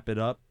we wrap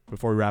up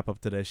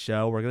today's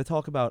show, we're going to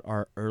talk about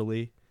our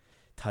early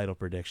title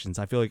predictions.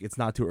 I feel like it's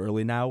not too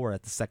early now. We're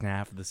at the second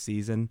half of the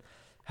season.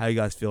 How you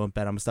guys feeling,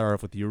 Ben? I'm going to start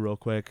off with you real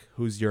quick.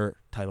 Who's your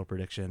title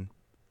prediction?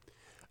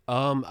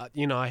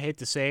 I hate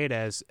to say it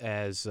as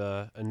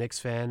a Knicks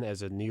fan,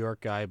 as a New York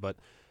guy, but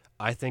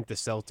I think the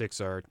Celtics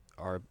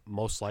are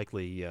most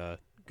likely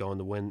going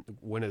to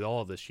win it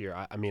all this year.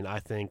 I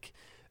think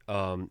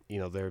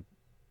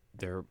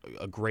they're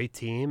a great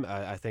team.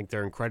 I think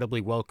they're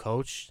incredibly well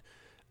coached.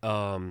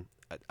 I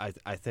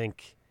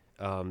think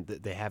that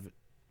they have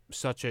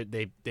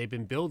they've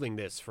been building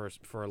this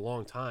for a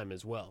long time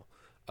as well.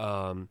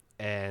 They're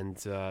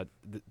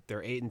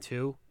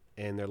 8-2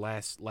 in their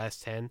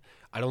last 10.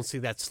 I don't see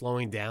that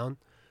slowing down.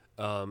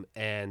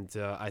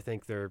 I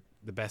think they're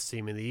the best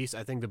team in the East.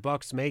 I think the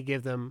Bucks may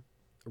give them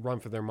a run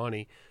for their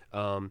money.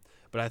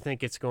 But I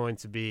think it's going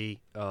to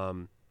be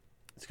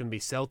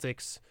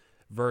Celtics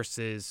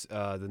versus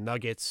the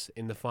Nuggets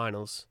in the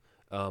finals.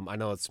 I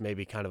know it's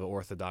maybe kind of an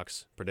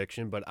orthodox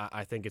prediction, but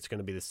I think it's going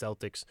to be the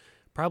Celtics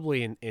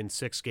probably in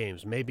 6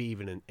 games, maybe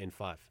even in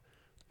 5.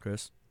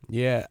 Chris?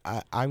 Yeah,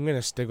 I'm going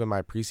to stick with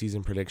my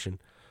preseason prediction.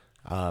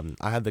 I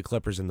had the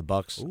Clippers and the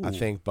Bucks. Ooh, I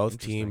think both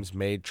teams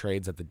made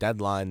trades at the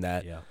deadline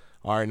that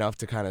are enough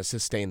to kind of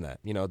sustain that.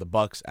 The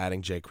Bucks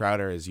adding Jay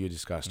Crowder, as you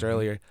discussed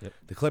earlier. Yep.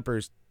 The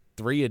Clippers,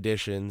 3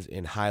 additions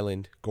in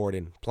Highland,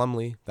 Gordon,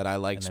 Plumlee that I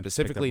like,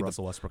 specifically the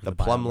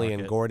Plumlee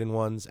and Gordon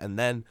ones. And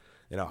then,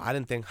 I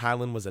didn't think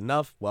Highland was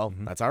enough. Well,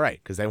 that's all right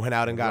because they went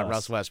out and got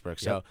Russ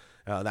Westbrook. Yep.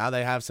 So now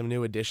they have some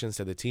new additions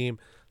to the team.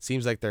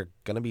 Seems like they're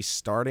going to be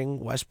starting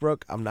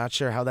Westbrook. I'm not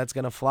sure how that's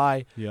going to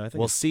fly. Yeah, I think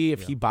we'll see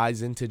if he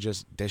buys into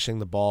just dishing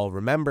the ball.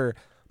 Remember,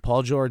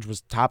 Paul George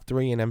was top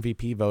 3 in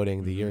MVP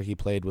voting the year he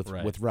played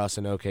with Russ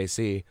in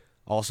OKC.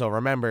 Also,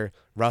 remember,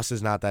 Russ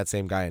is not that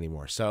same guy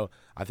anymore. So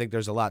I think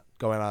there's a lot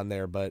going on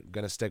there, but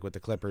going to stick with the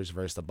Clippers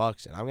versus the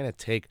Bucks. And I'm going to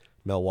take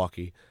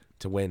Milwaukee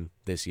to win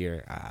this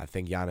year. I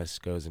think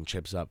Giannis goes and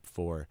chips up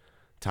for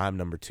time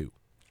number 2.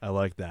 I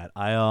like that.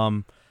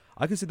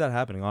 I can see that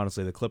happening,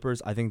 honestly. The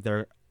Clippers, I think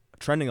they're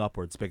trending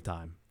upwards big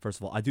time. First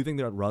of all, I do think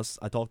that Russ,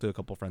 I talked to a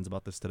couple friends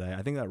about this today.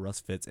 I think that Russ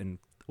fits in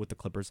with the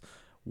Clippers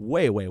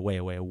way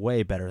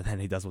better than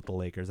he does with the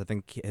Lakers. I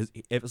think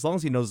as long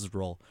as he knows his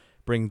role,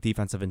 bring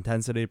defensive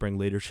intensity, bring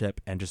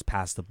leadership, and just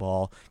pass the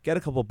ball, get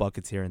a couple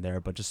buckets here and there,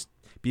 but just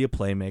be a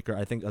playmaker.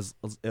 I think as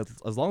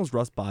long as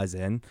Russ buys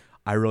in,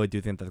 I really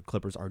do think that the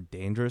Clippers are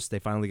dangerous. They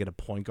finally get a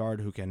point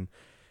guard who can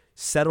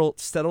settle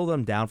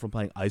them down from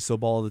playing iso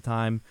ball all the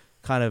time,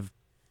 kind of,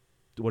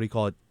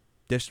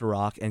 dish the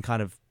rock and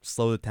kind of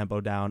slow the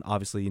tempo down.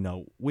 Obviously,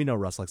 we know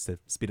Russ likes to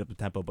speed up the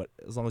tempo, but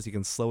as long as he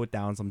can slow it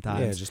down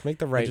sometimes. Just make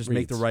the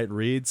right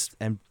reads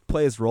and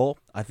play his role.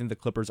 I think the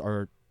Clippers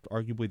are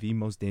arguably the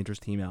most dangerous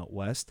team out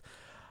west.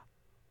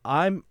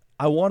 I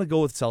want to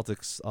go with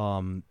Celtics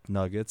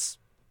Nuggets,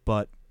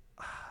 but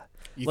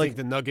you think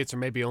the Nuggets are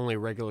maybe only a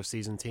regular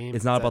season team?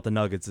 It's not about the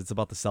Nuggets. It's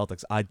about the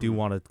Celtics. I do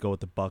want to go with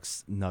the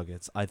Bucks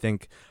Nuggets. I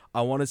think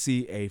I want to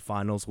see a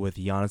finals with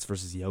Giannis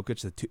versus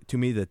Jokic. To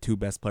me, the 2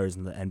 best players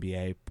in the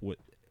NBA,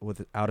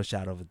 without a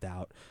shadow of a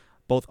doubt.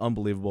 Both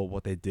unbelievable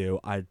what they do.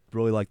 I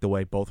really like the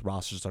way both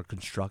rosters are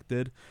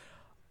constructed.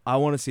 I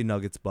want to see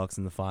Nuggets Bucks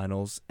in the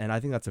finals, and I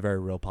think that's a very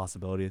real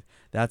possibility.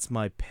 That's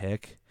my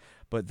pick.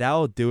 But that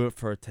will do it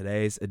for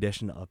today's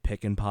edition of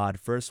Pick and Pod,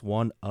 first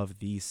one of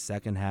the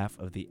second half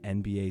of the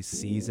NBA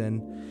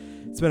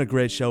season. It's been a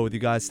great show with you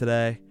guys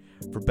today.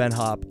 For Ben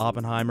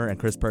Oppenheimer and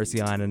Chris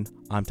Persianen,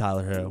 I'm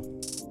Tyler Hu.